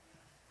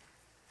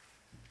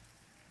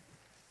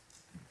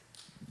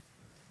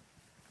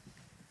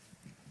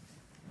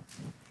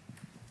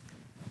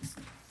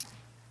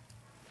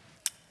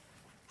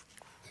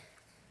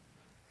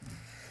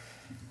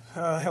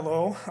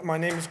 Hello, my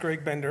name is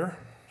Greg Bender.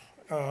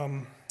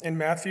 In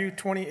Matthew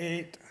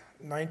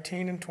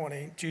 28:19 and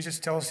 20, Jesus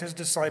tells his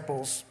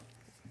disciples,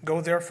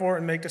 "Go therefore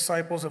and make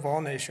disciples of all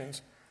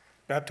nations,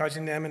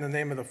 baptizing them in the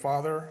name of the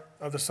Father,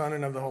 of the Son,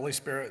 and of the Holy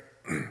Spirit."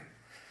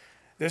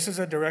 This is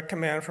a direct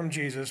command from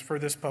Jesus for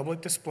this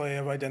public display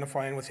of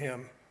identifying with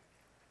him.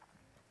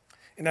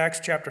 In Acts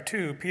chapter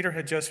 2, Peter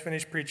had just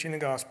finished preaching the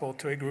gospel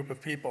to a group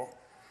of people.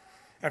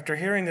 After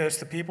hearing this,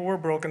 the people were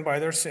broken by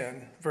their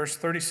sin. Verse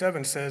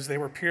 37 says they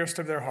were pierced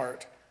of their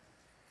heart.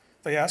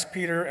 They asked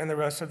Peter and the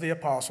rest of the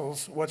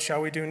apostles, "What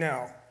shall we do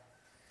now?"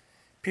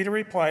 Peter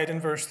replied in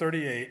verse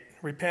 38,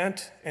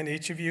 "Repent, and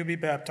each of you be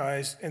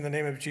baptized in the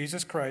name of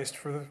Jesus Christ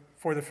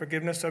for the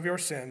forgiveness of your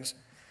sins,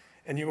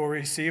 and you will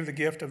receive the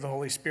gift of the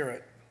Holy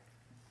Spirit."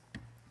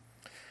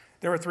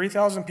 There were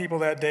 3,000 people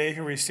that day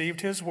who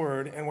received his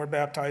word and were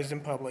baptized in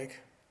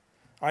public.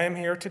 I am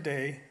here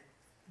today,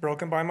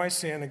 broken by my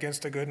sin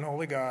against a good and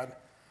holy God,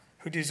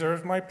 who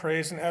deserves my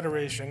praise and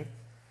adoration,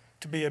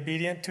 to be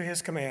obedient to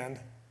his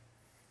command,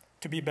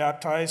 to be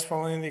baptized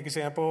following the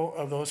example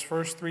of those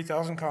first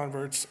 3,000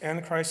 converts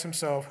and Christ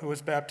himself, who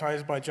was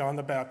baptized by John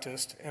the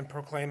Baptist, and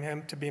proclaim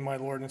him to be my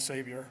Lord and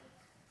Savior.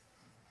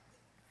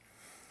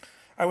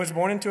 I was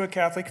born into a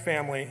Catholic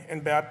family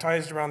and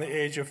baptized around the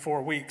age of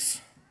 4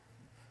 weeks.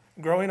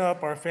 Growing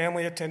up, our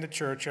family attended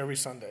church every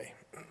Sunday.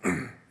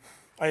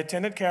 I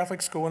attended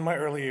Catholic school in my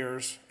early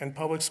years and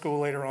public school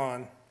later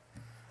on.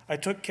 I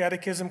took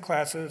catechism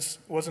classes,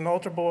 was an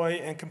altar boy,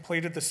 and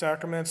completed the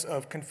sacraments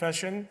of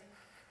confession,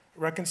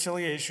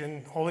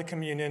 reconciliation, Holy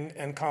Communion,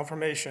 and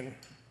confirmation.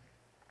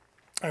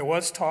 I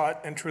was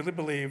taught and truly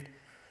believed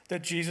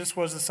that Jesus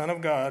was the Son of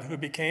God who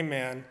became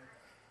man,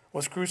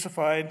 was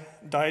crucified,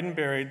 died and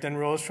buried, then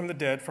rose from the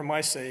dead for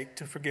my sake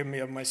to forgive me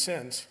of my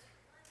sins.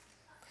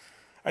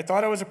 I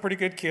thought I was a pretty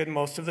good kid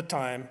most of the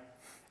time,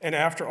 and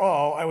after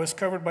all, I was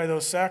covered by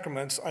those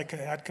sacraments I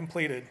had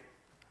completed.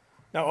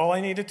 Now, all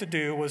I needed to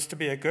do was to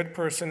be a good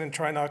person and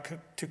try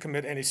not to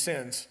commit any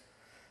sins.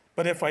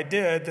 But if I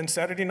did, then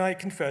Saturday night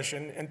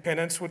confession and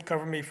penance would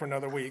cover me for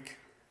another week.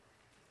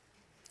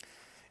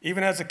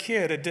 Even as a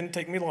kid, it didn't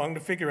take me long to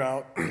figure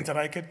out that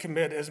I could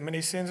commit as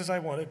many sins as I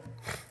wanted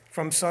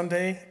from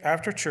Sunday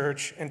after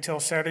church until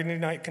Saturday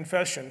night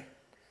confession.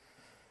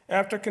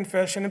 After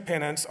confession and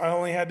penance, I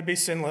only had to be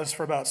sinless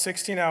for about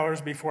 16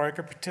 hours before I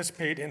could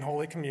participate in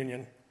Holy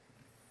Communion.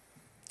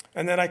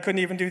 And then I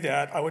couldn't even do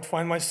that. I would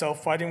find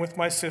myself fighting with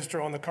my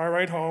sister on the car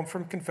ride home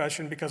from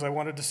confession because I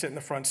wanted to sit in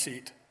the front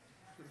seat.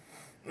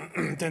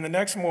 Then the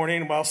next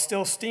morning, while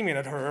still steaming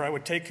at her, I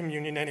would take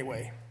communion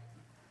anyway.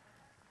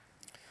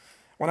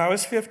 When I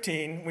was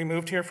 15, we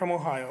moved here from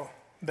Ohio.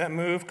 That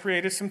move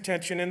created some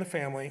tension in the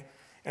family,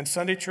 and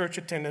Sunday church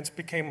attendance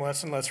became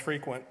less and less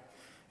frequent.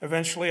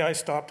 Eventually, I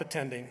stopped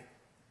attending.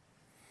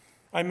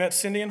 I met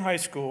Cindy in high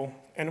school,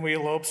 and we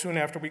eloped soon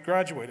after we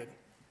graduated.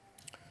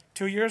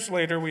 2 years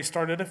later, we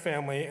started a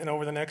family, and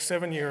over the next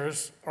 7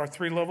 years, our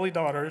 3 lovely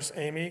daughters,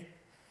 Amy,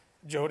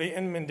 Jody,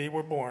 and Mindy,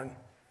 were born.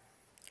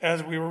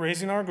 As we were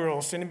raising our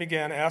girls, Cindy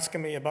began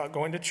asking me about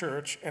going to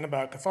church and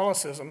about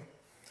Catholicism.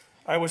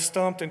 I was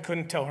stumped and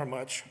couldn't tell her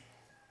much.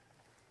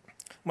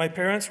 My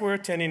parents were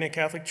attending a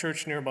Catholic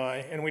church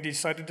nearby, and we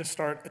decided to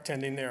start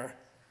attending there.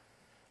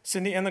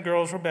 Cindy and the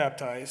girls were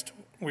baptized.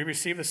 We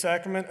received the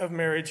sacrament of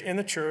marriage in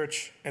the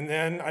church, and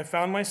then I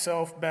found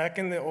myself back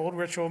in the old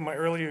ritual of my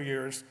earlier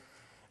years,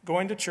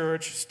 going to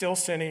church, still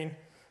sinning,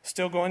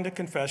 still going to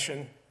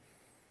confession,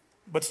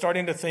 but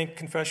starting to think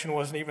confession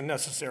wasn't even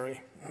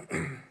necessary.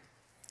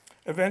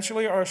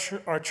 Eventually,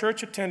 our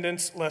church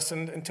attendance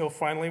lessened until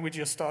finally we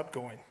just stopped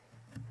going.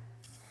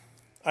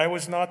 I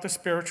was not the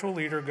spiritual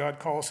leader God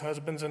calls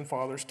husbands and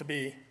fathers to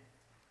be.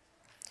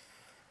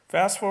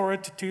 Fast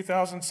forward to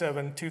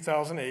 2007,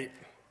 2008.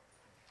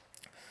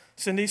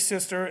 Cindy's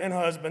sister and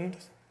husband,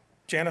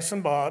 Janice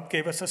and Bob,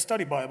 gave us a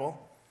study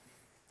Bible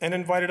and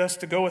invited us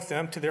to go with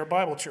them to their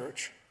Bible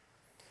church.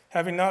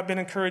 Having not been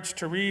encouraged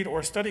to read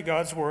or study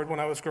God's Word when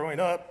I was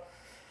growing up,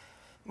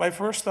 my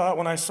first thought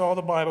when I saw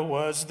the Bible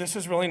was, this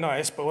is really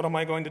nice, but what am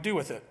I going to do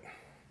with it?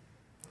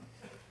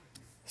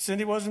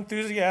 Cindy was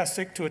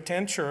enthusiastic to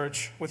attend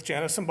church with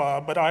Janice and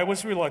Bob, but I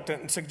was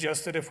reluctant and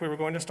suggested if we were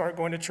going to start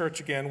going to church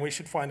again, we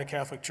should find a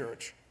Catholic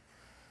church.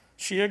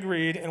 She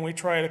agreed, and we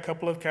tried a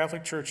couple of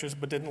Catholic churches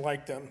but didn't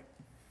like them.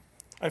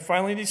 I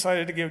finally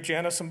decided to give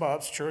Janice and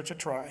Bob's church a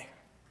try.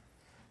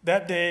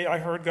 That day, I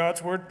heard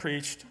God's Word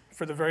preached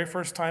for the very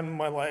first time in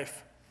my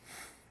life.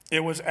 It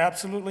was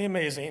absolutely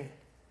amazing,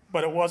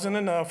 but it wasn't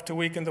enough to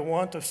weaken the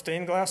want of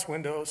stained glass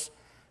windows,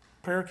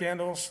 prayer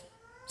candles,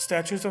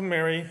 statues of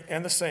Mary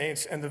and the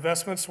saints, and the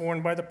vestments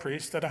worn by the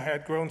priests that I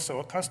had grown so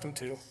accustomed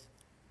to.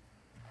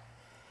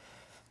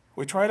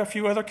 We tried a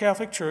few other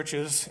Catholic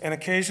churches, and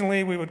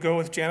occasionally we would go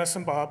with Janice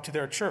and Bob to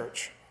their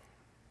church.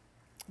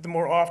 The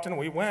more often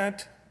we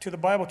went to the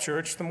Bible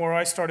church, the more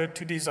I started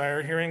to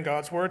desire hearing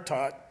God's Word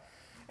taught,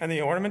 and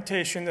the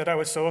ornamentation that I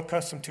was so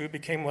accustomed to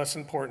became less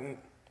important.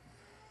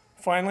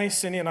 Finally,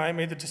 Cindy and I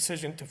made the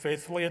decision to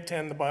faithfully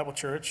attend the Bible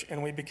church,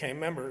 and we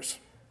became members.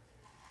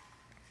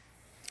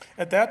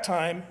 At that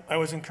time, I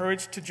was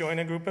encouraged to join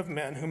a group of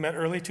men who met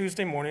early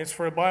Tuesday mornings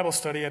for a Bible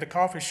study at a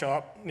coffee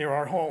shop near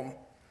our home.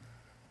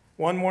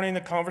 One morning,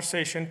 the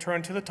conversation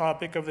turned to the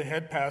topic of the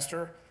head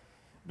pastor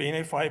being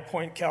a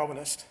 5-point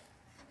Calvinist.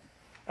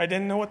 I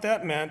didn't know what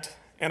that meant,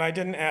 and I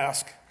didn't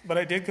ask, but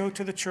I did go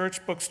to the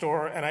church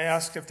bookstore and I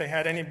asked if they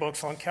had any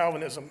books on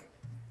Calvinism.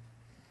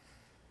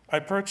 I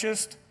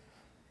purchased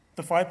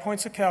the 5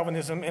 Points of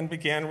Calvinism and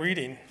began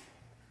reading.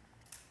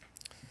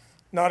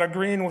 Not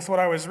agreeing with what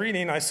I was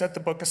reading, I set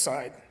the book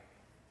aside.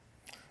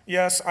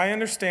 Yes, I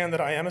understand that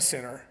I am a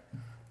sinner,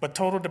 but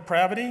total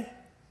depravity?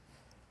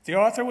 The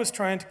author was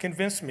trying to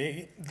convince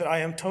me that I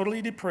am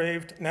totally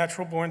depraved,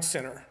 natural-born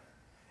sinner,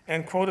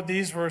 and quoted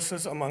these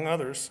verses among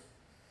others.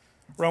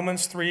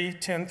 Romans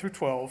 3:10 through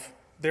 12,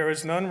 there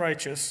is none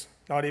righteous,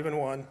 not even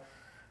one.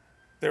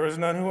 There is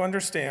none who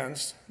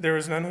understands. There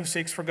is none who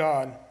seeks for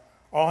God.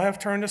 All have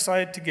turned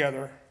aside.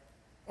 Together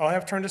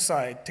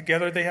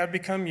they have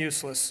become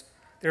useless.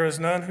 There is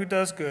none who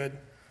does good.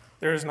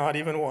 There is not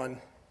even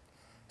one.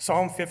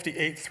 Psalm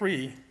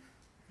 58:3,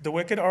 the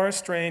wicked are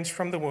estranged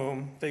from the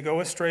womb. They go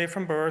astray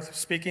from birth,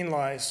 speaking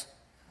lies.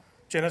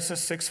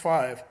 Genesis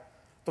 6:5,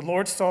 the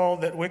Lord saw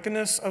that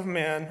wickedness of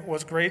man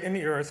was great in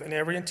the earth, and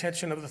every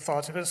intention of the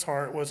thoughts of his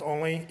heart was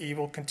only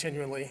evil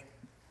continually.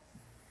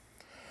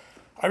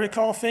 I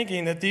recall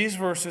thinking that these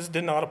verses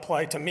did not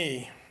apply to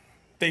me.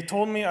 They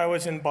told me I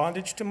was in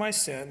bondage to my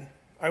sin.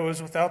 I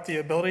was without the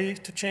ability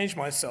to change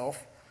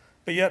myself.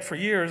 But yet for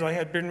years I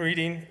had been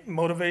reading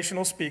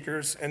motivational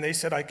speakers, and they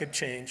said I could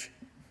change.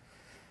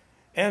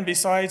 And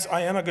besides,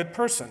 I am a good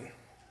person.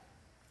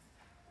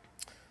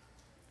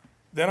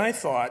 Then I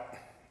thought,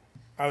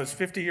 I was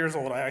 50 years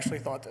old, I actually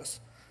thought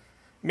this,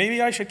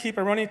 maybe I should keep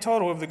a running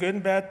total of the good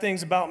and bad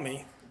things about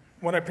me.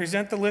 When I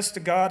present the list to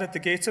God at the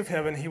gates of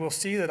heaven, he will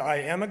see that I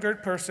am a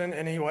good person,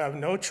 and he will have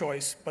no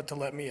choice but to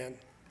let me in.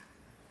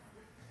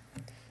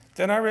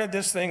 Then I read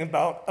this thing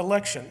about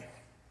election.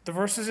 The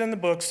verses in the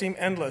book seem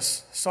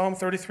endless. Psalm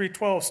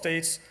 33:12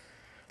 states,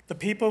 the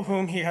people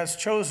whom he has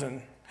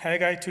chosen.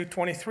 Haggai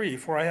 2:23,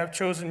 for I have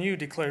chosen you,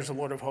 declares the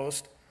Lord of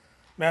hosts.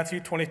 Matthew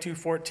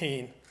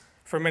 22:14,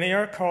 for many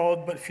are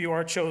called, but few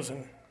are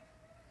chosen.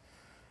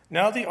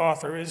 Now the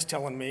author is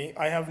telling me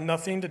I have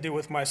nothing to do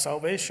with my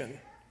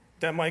salvation,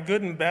 that my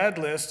good and bad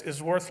list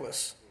is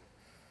worthless.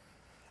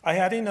 I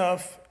had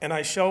enough, and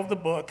I shelved the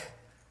book,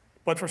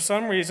 but for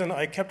some reason,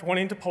 I kept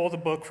wanting to pull the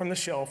book from the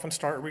shelf and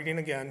start reading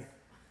again.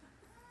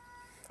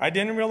 I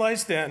didn't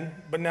realize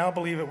then, but now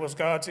believe it was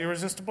God's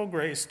irresistible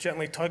grace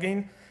gently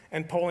tugging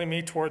and pulling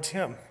me towards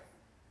Him.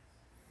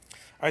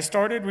 I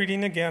started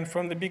reading again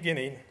from the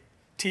beginning,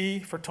 T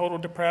for total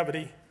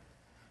depravity,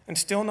 and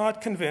still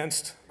not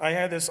convinced, I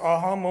had this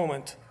aha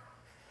moment.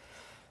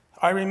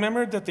 I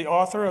remembered that the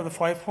author of the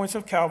 5 Points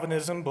of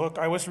Calvinism book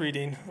I was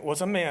reading was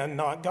a man,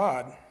 not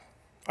God.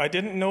 I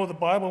didn't know the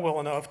Bible well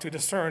enough to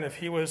discern if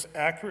he was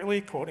accurately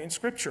quoting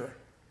Scripture.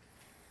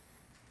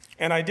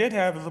 And I did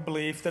have the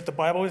belief that the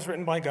Bible is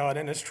written by God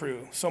and is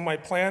true. So my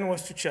plan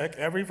was to check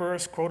every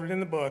verse quoted in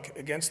the book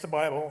against the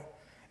Bible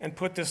and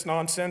put this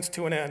nonsense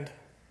to an end.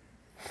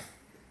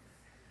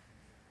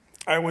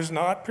 I was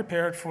not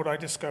prepared for what I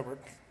discovered.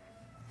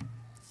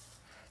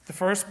 The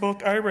first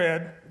book I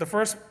read, the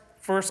first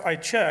verse I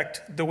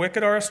checked, the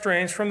wicked are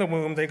estranged from the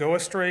womb, they go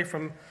astray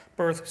from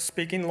birth,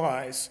 speaking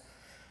lies.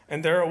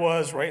 And there it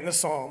was, right in the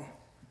psalm.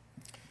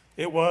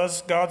 It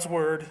was God's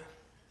word,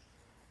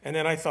 and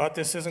then I thought,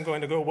 this isn't going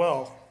to go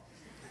well.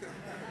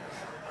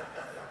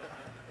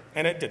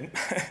 And it didn't.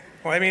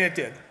 Well, I mean, it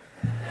did.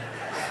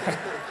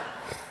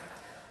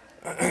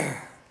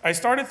 I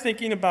started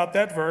thinking about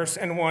that verse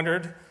and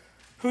wondered,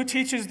 who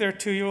teaches their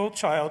 2-year-old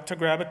child to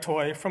grab a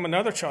toy from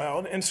another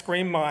child and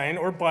scream mine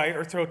or bite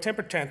or throw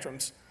temper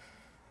tantrums?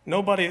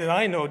 Nobody that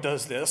I know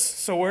does this,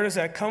 so where does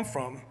that come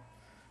from?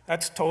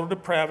 That's total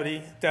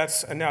depravity.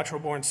 That's a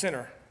natural-born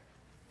sinner.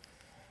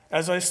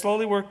 As I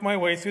slowly worked my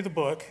way through the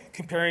book,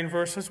 comparing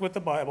verses with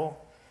the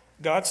Bible,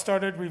 God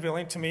started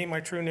revealing to me my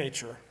true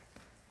nature.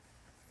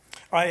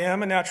 I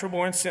am a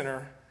natural-born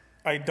sinner.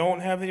 I don't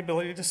have the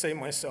ability to save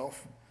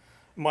myself.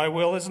 My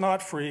will is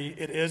not free.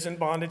 It is in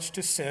bondage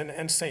to sin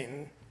and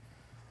Satan.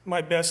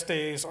 My best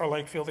days are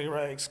like filthy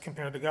rags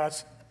compared to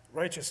God's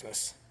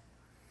righteousness.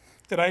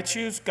 Did I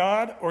choose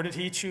God, or did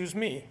He choose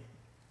me?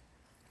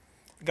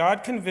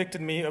 God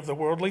convicted me of the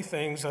worldly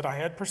things that I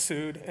had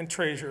pursued and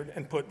treasured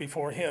and put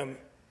before Him.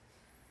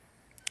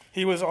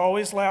 He was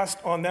always last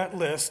on that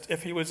list,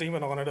 if He was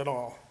even on it at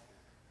all.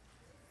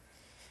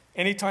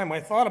 Anytime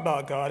I thought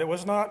about God, it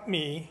was not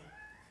me.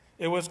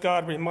 It was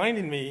God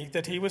reminding me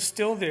that He was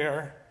still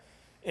there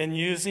and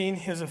using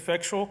His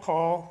effectual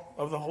call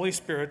of the Holy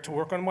Spirit to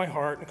work on my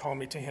heart and call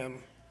me to Him.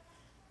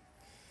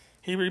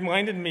 He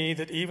reminded me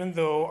that even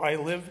though I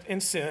lived in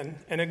sin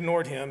and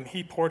ignored Him,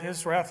 He poured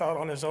His wrath out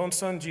on His own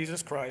Son,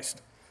 Jesus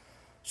Christ,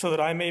 so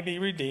that I may be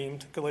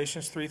redeemed,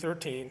 Galatians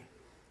 3:13,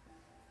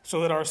 so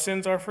that our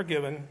sins are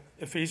forgiven,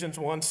 Ephesians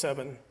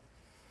 1:7,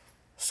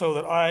 so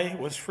that I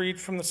was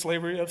freed from the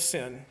slavery of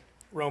sin,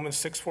 Romans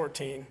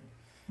 6:14,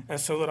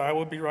 and so that I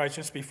will be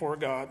righteous before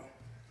God.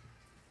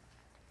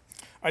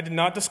 I did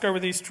not discover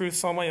these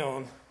truths on my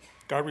own.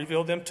 God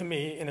revealed them to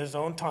me in His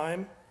own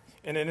time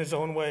and in His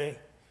own way.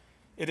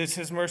 It is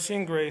His mercy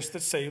and grace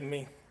that saved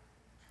me.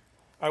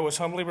 I was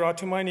humbly brought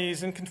to my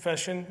knees in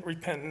confession,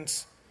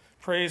 repentance,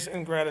 praise,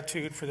 and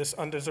gratitude for this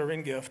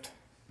undeserving gift.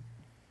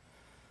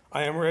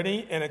 I am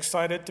ready and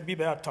excited to be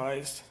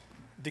baptized,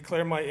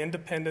 declare my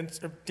dependence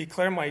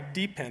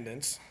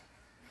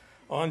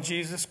on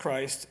Jesus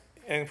Christ,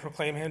 and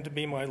proclaim Him to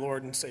be my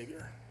Lord and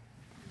Savior.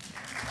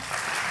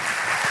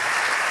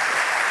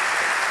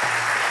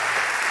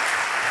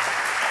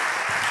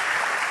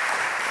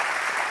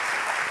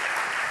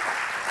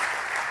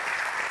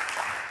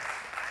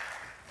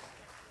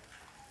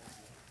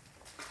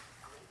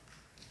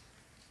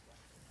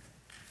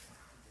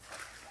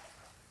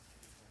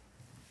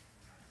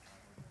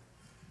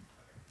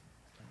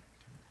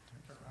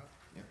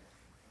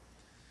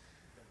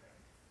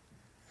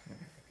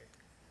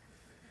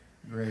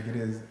 Greg, it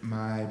is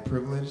my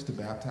privilege to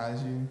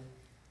baptize you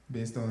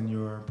based on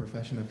your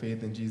profession of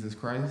faith in Jesus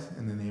Christ,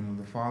 in the name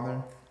of the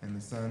Father, and the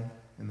Son,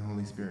 and the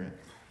Holy Spirit.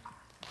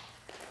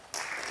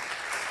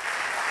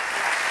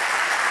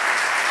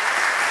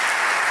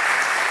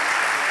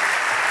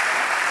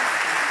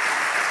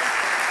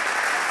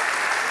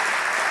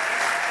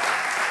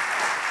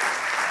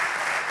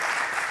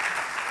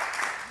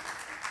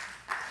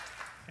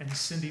 And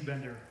Cindy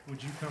Bender,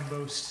 would you come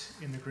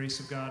boast in the grace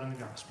of God and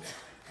the gospel?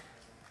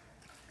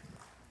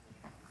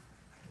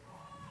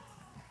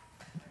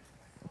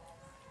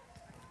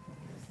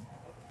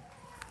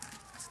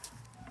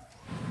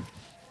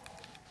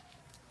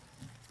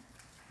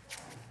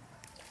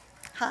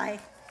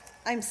 Hi,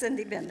 I'm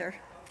Cindy Bender.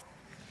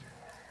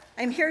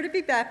 I'm here to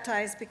be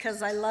baptized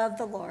because I love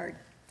the Lord,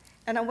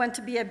 and I want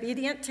to be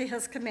obedient to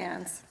His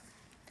commands.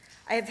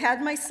 I have had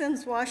my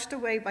sins washed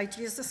away by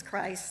Jesus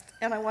Christ,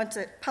 and I want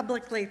to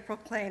publicly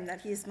proclaim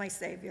that He's my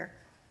Savior.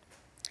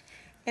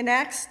 In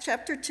Acts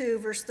chapter 2,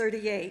 verse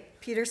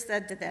 38, Peter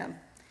said to them,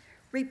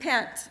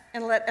 "Repent,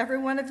 and let every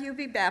one of you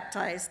be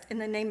baptized in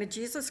the name of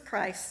Jesus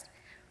Christ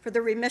for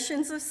the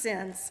remissions of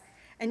sins,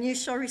 and you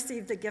shall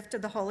receive the gift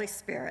of the Holy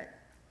Spirit."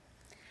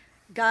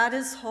 God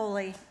is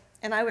holy,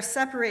 and I was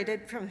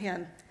separated from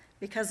Him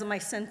because of my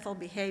sinful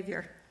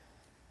behavior.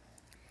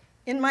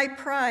 In my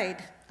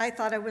pride, I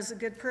thought I was a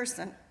good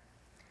person.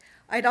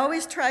 I'd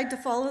always tried to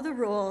follow the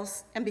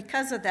rules, and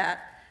because of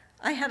that,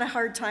 I had a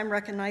hard time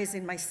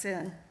recognizing my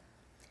sin.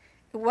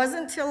 It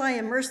wasn't until I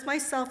immersed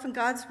myself in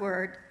God's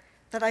word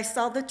that I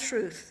saw the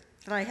truth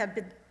that I had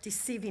been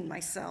deceiving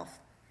myself.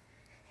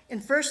 In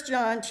 1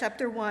 John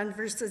chapter 1,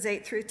 verses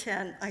 8 through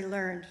 10, I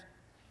learned,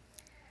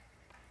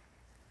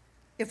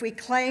 if we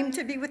claim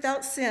to be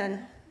without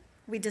sin,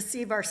 we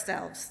deceive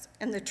ourselves,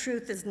 and the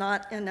truth is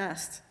not in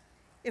us.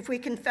 If we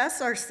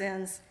confess our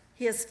sins,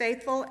 he is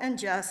faithful and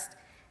just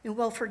and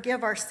will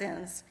forgive our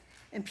sins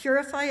and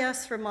purify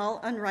us from all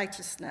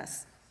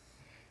unrighteousness.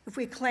 If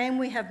we claim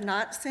we have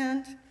not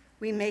sinned,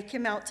 we make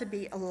him out to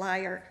be a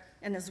liar,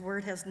 and his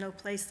word has no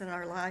place in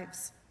our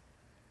lives.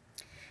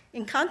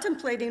 In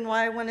contemplating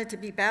why I wanted to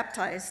be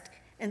baptized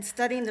and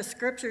studying the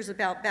scriptures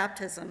about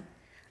baptism,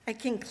 I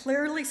can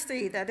clearly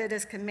see that it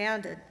is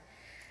commanded.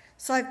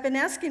 So I've been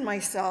asking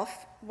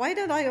myself, why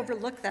did I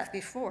overlook that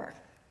before?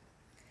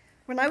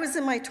 When I was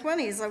in my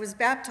 20s, I was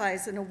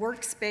baptized in a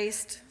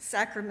works-based,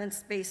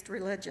 sacraments-based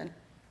religion.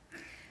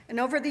 And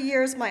over the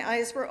years, my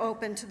eyes were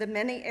open to the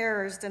many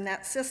errors in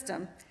that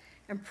system,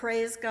 and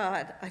praise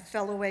God, I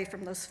fell away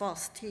from those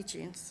false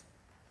teachings.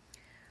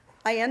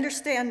 I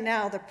understand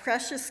now the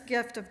precious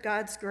gift of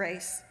God's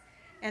grace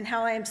and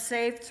how I am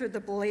saved through the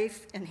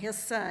belief in his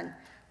Son,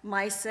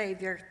 my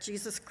Savior,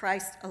 Jesus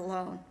Christ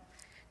alone,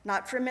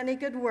 not from any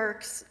good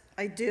works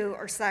I do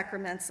or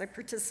sacraments I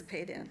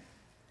participate in.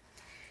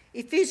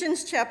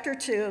 Ephesians chapter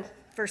 2,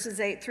 verses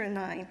 8 through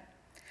 9.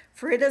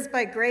 For it is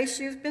by grace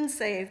you've been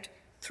saved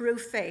through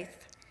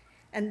faith,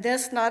 and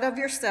this not of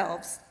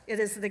yourselves, it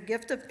is the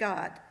gift of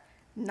God,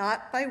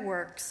 not by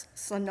works,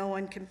 so no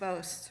one can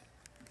boast.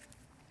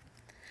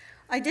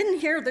 I didn't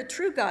hear the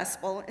true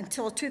gospel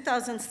until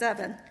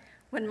 2007,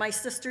 when my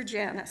sister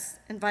Janice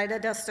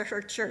invited us to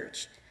her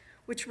church,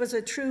 which was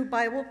a true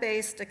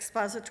Bible-based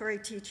expository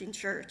teaching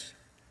church.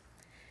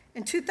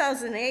 In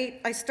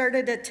 2008, I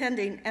started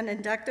attending an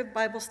inductive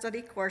Bible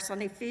study course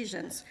on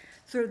Ephesians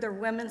through their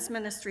women's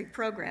ministry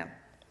program.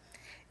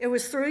 It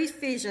was through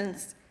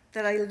Ephesians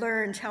that I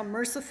learned how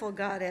merciful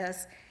God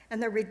is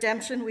and the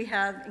redemption we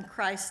have in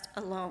Christ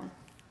alone.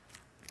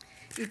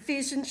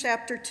 Ephesians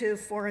chapter 2,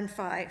 4 and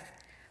 5.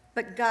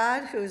 But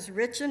God, who is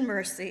rich in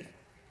mercy,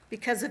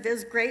 because of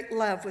his great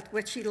love with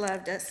which he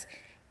loved us,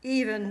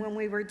 even when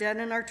we were dead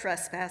in our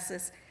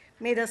trespasses,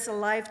 made us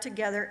alive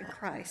together in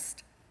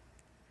Christ.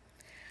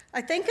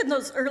 I think in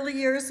those early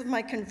years of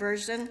my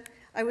conversion,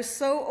 I was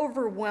so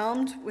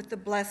overwhelmed with the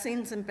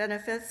blessings and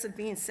benefits of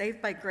being saved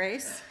by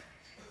grace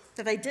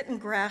that I didn't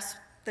grasp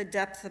the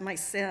depth of my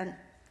sin.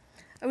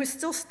 I was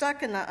still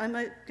stuck in the I'm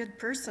a good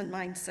person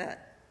mindset.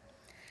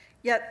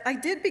 Yet I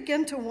did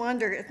begin to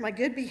wonder if my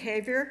good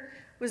behavior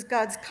was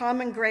God's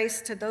common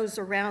grace to those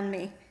around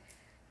me,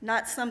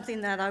 not something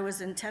that I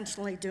was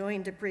intentionally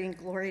doing to bring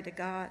glory to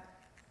God.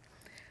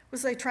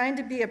 Was I trying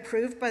to be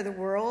approved by the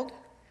world?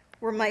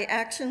 Were my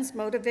actions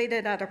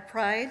motivated out of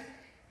pride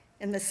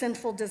and the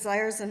sinful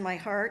desires in my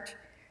heart,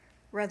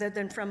 rather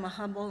than from a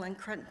humble and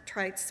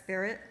contrite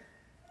spirit?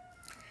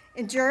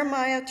 In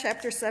Jeremiah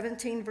chapter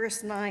 17,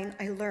 verse 9,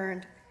 I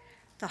learned,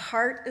 the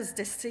heart is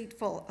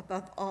deceitful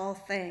above all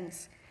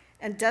things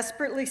and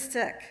desperately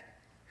sick.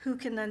 Who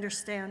can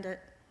understand it?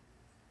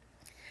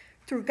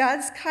 Through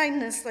God's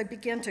kindness, I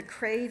began to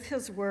crave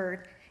his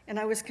word, and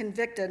I was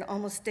convicted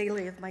almost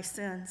daily of my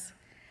sins.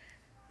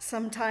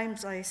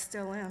 Sometimes I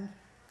still am.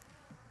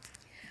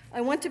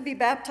 I want to be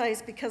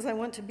baptized because I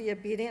want to be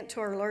obedient to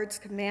our Lord's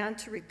command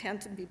to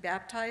repent and be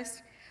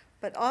baptized,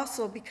 but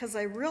also because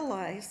I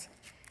realize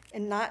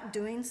in not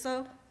doing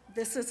so,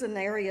 this is an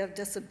area of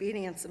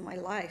disobedience in my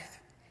life.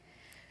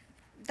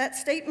 That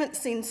statement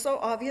seems so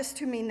obvious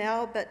to me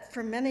now, but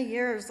for many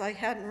years I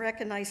hadn't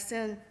recognized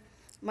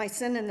my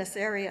sin in this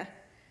area,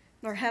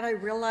 nor had I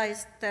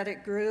realized that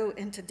it grew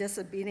into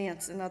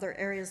disobedience in other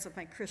areas of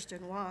my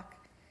Christian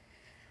walk,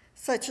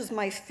 such as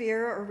my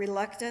fear or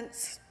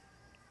reluctance.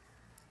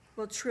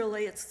 Well,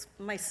 truly, it's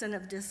my sin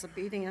of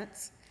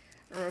disobedience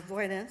or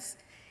avoidance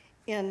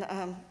in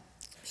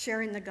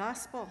sharing the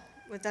gospel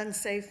with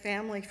unsaved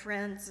family,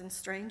 friends, and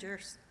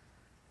strangers.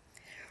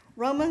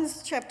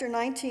 Romans chapter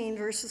 19,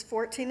 verses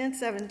 14 and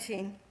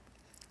 17.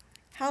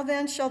 How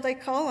then shall they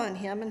call on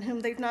him in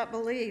whom they've not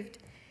believed?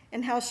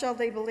 And how shall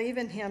they believe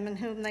in him in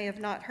whom they have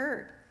not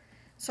heard?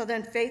 So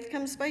then faith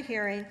comes by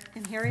hearing,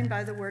 and hearing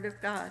by the word of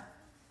God.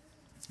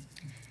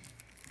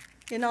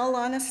 In all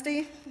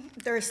honesty,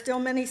 there are still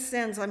many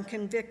sins I'm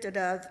convicted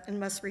of and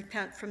must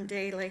repent from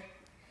daily.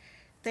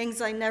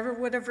 Things I never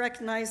would have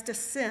recognized as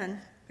sin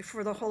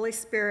before the Holy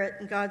Spirit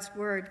and God's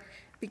word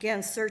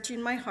began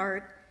searching my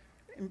heart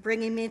and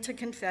bringing me to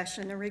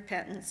confession and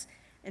repentance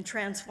and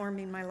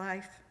transforming my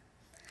life.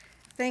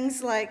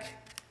 Things like,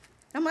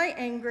 am I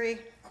angry?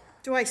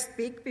 Do I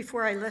speak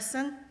before I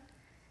listen?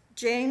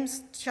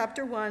 James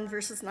chapter 1,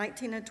 verses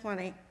 19 and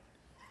 20.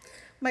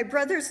 My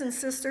brothers and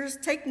sisters,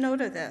 take note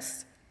of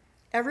this.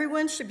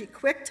 Everyone should be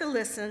quick to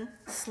listen,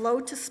 slow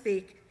to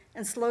speak,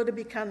 and slow to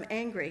become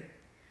angry.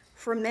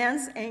 For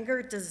man's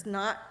anger does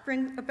not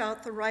bring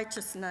about the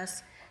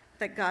righteousness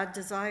that God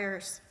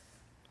desires.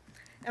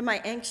 Am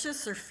I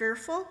anxious or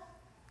fearful?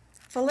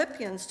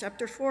 Philippians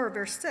chapter 4,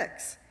 verse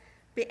 6.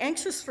 Be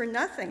anxious for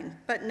nothing,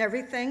 but in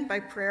everything by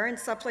prayer and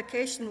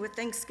supplication with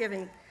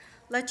thanksgiving,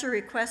 let your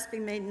requests be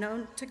made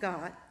known to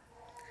God.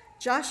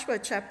 Joshua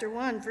chapter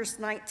 1, verse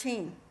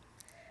 19.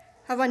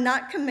 Have I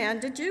not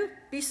commanded you?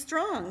 Be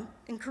strong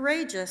and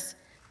courageous.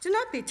 Do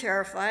not be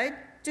terrified.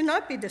 Do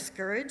not be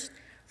discouraged,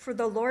 for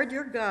the Lord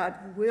your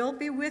God will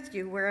be with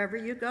you wherever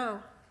you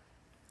go.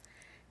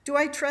 Do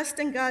I trust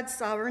in God's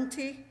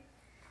sovereignty,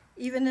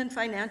 even in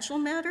financial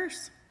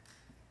matters?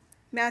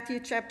 Matthew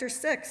chapter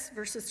 6,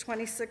 verses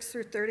 26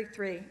 through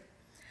 33.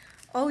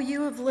 O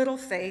you of little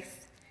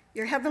faith,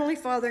 your heavenly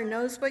Father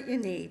knows what you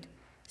need.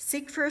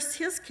 Seek first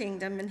his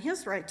kingdom and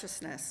his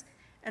righteousness,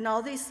 and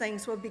all these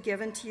things will be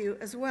given to you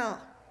as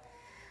well.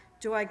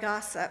 Do I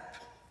gossip?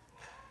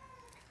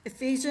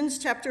 Ephesians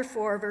chapter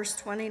 4, verse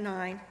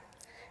 29.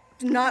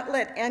 Do not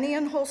let any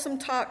unwholesome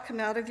talk come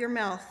out of your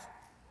mouth,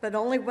 but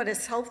only what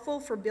is helpful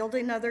for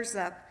building others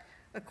up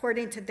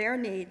according to their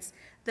needs,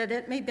 that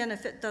it may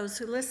benefit those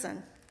who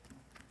listen.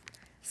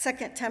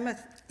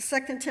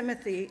 2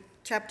 Timothy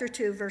chapter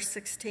 2, verse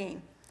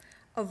 16.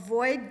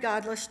 Avoid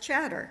godless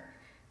chatter,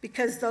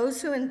 because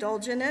those who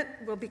indulge in it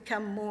will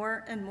become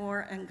more and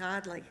more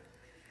ungodly.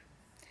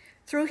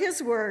 Through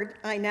his word,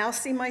 I now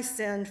see my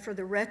sin for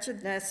the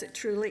wretchedness it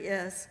truly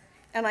is,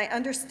 and I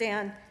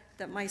understand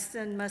that my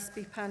sin must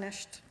be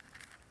punished.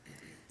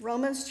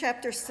 Romans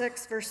chapter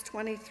 6, verse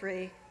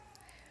 23.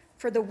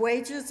 For the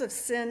wages of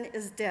sin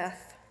is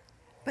death,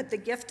 but the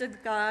gift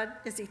of God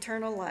is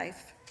eternal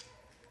life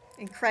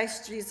in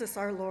Christ Jesus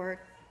our Lord.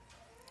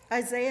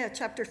 Isaiah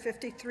chapter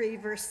 53,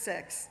 verse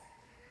 6.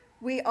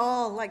 We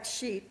all, like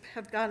sheep,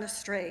 have gone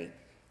astray.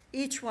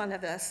 Each one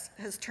of us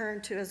has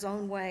turned to his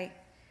own way,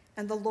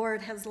 and the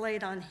Lord has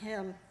laid on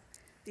him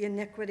the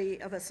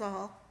iniquity of us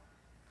all.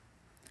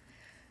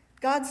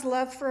 God's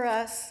love for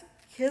us,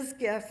 his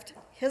gift,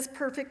 his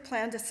perfect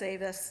plan to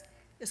save us,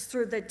 is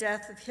through the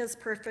death of his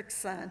perfect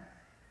Son,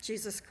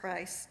 Jesus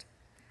Christ.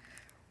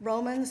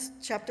 Romans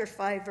chapter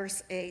 5,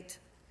 verse 8.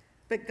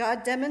 But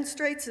God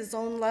demonstrates his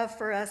own love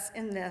for us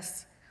in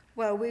this: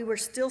 while we were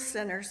still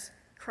sinners,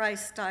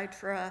 Christ died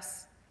for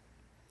us.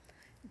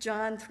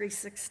 John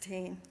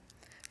 3:16.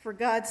 For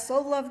God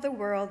so loved the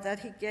world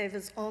that he gave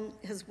his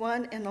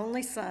one and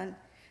only Son,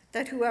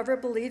 that whoever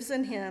believes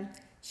in him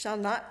shall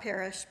not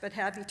perish but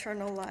have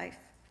eternal life.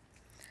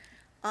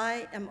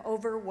 I am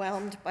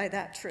overwhelmed by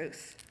that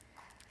truth.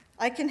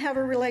 I can have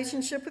a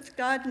relationship with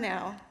God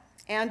now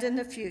and in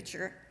the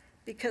future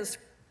because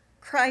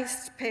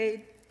Christ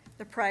paid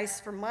the price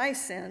for my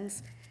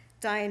sins,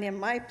 dying in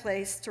my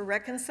place to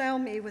reconcile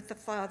me with the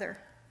Father.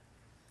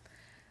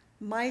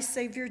 My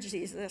Savior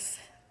Jesus,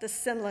 the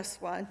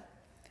sinless one,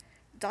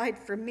 died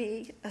for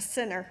me, a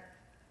sinner,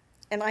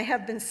 and I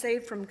have been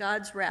saved from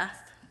God's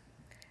wrath.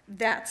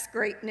 That's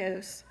great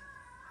news.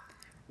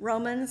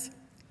 Romans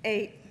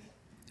 8,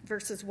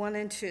 verses 1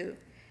 and 2.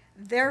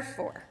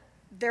 Therefore,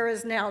 there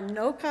is now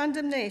no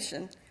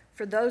condemnation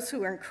for those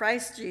who are in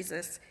Christ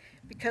Jesus,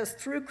 because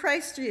through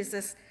Christ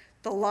Jesus,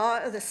 the law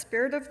of the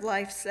Spirit of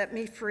life set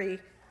me free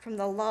from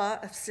the law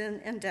of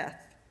sin and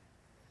death.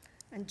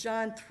 And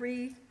John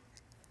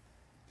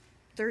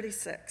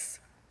 3:36.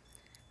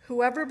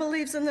 Whoever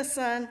believes in the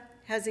Son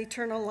has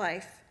eternal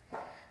life,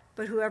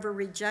 but whoever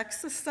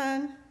rejects the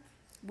Son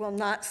will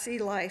not see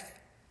life,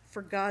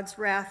 for God's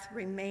wrath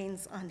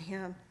remains on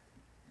him.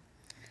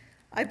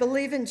 I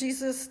believe in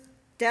Jesus'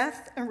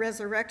 death and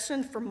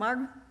resurrection for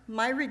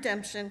my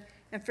redemption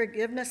and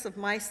forgiveness of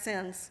my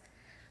sins.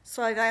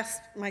 So I've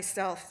asked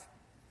myself,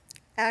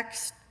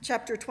 Acts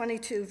chapter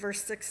 22,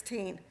 verse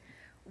 16,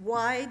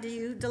 why do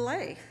you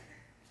delay?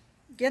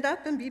 Get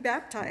up and be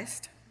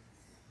baptized.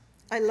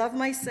 I love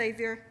my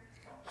Savior.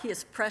 He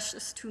is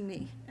precious to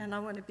me, and I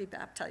want to be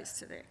baptized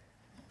today.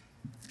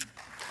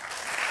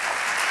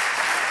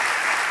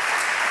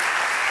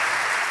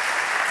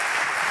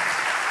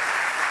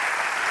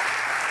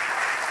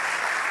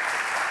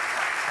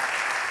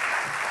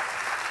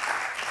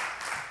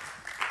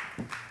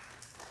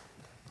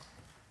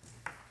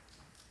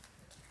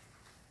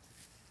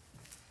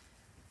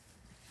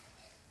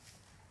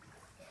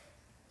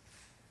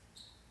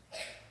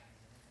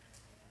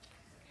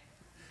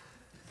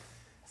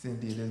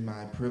 Cindy, it is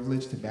my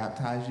privilege to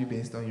baptize you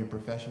based on your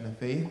profession of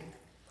faith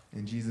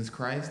in Jesus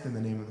Christ, in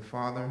the name of the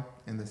Father,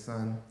 and the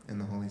Son,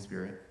 and the Holy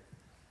Spirit.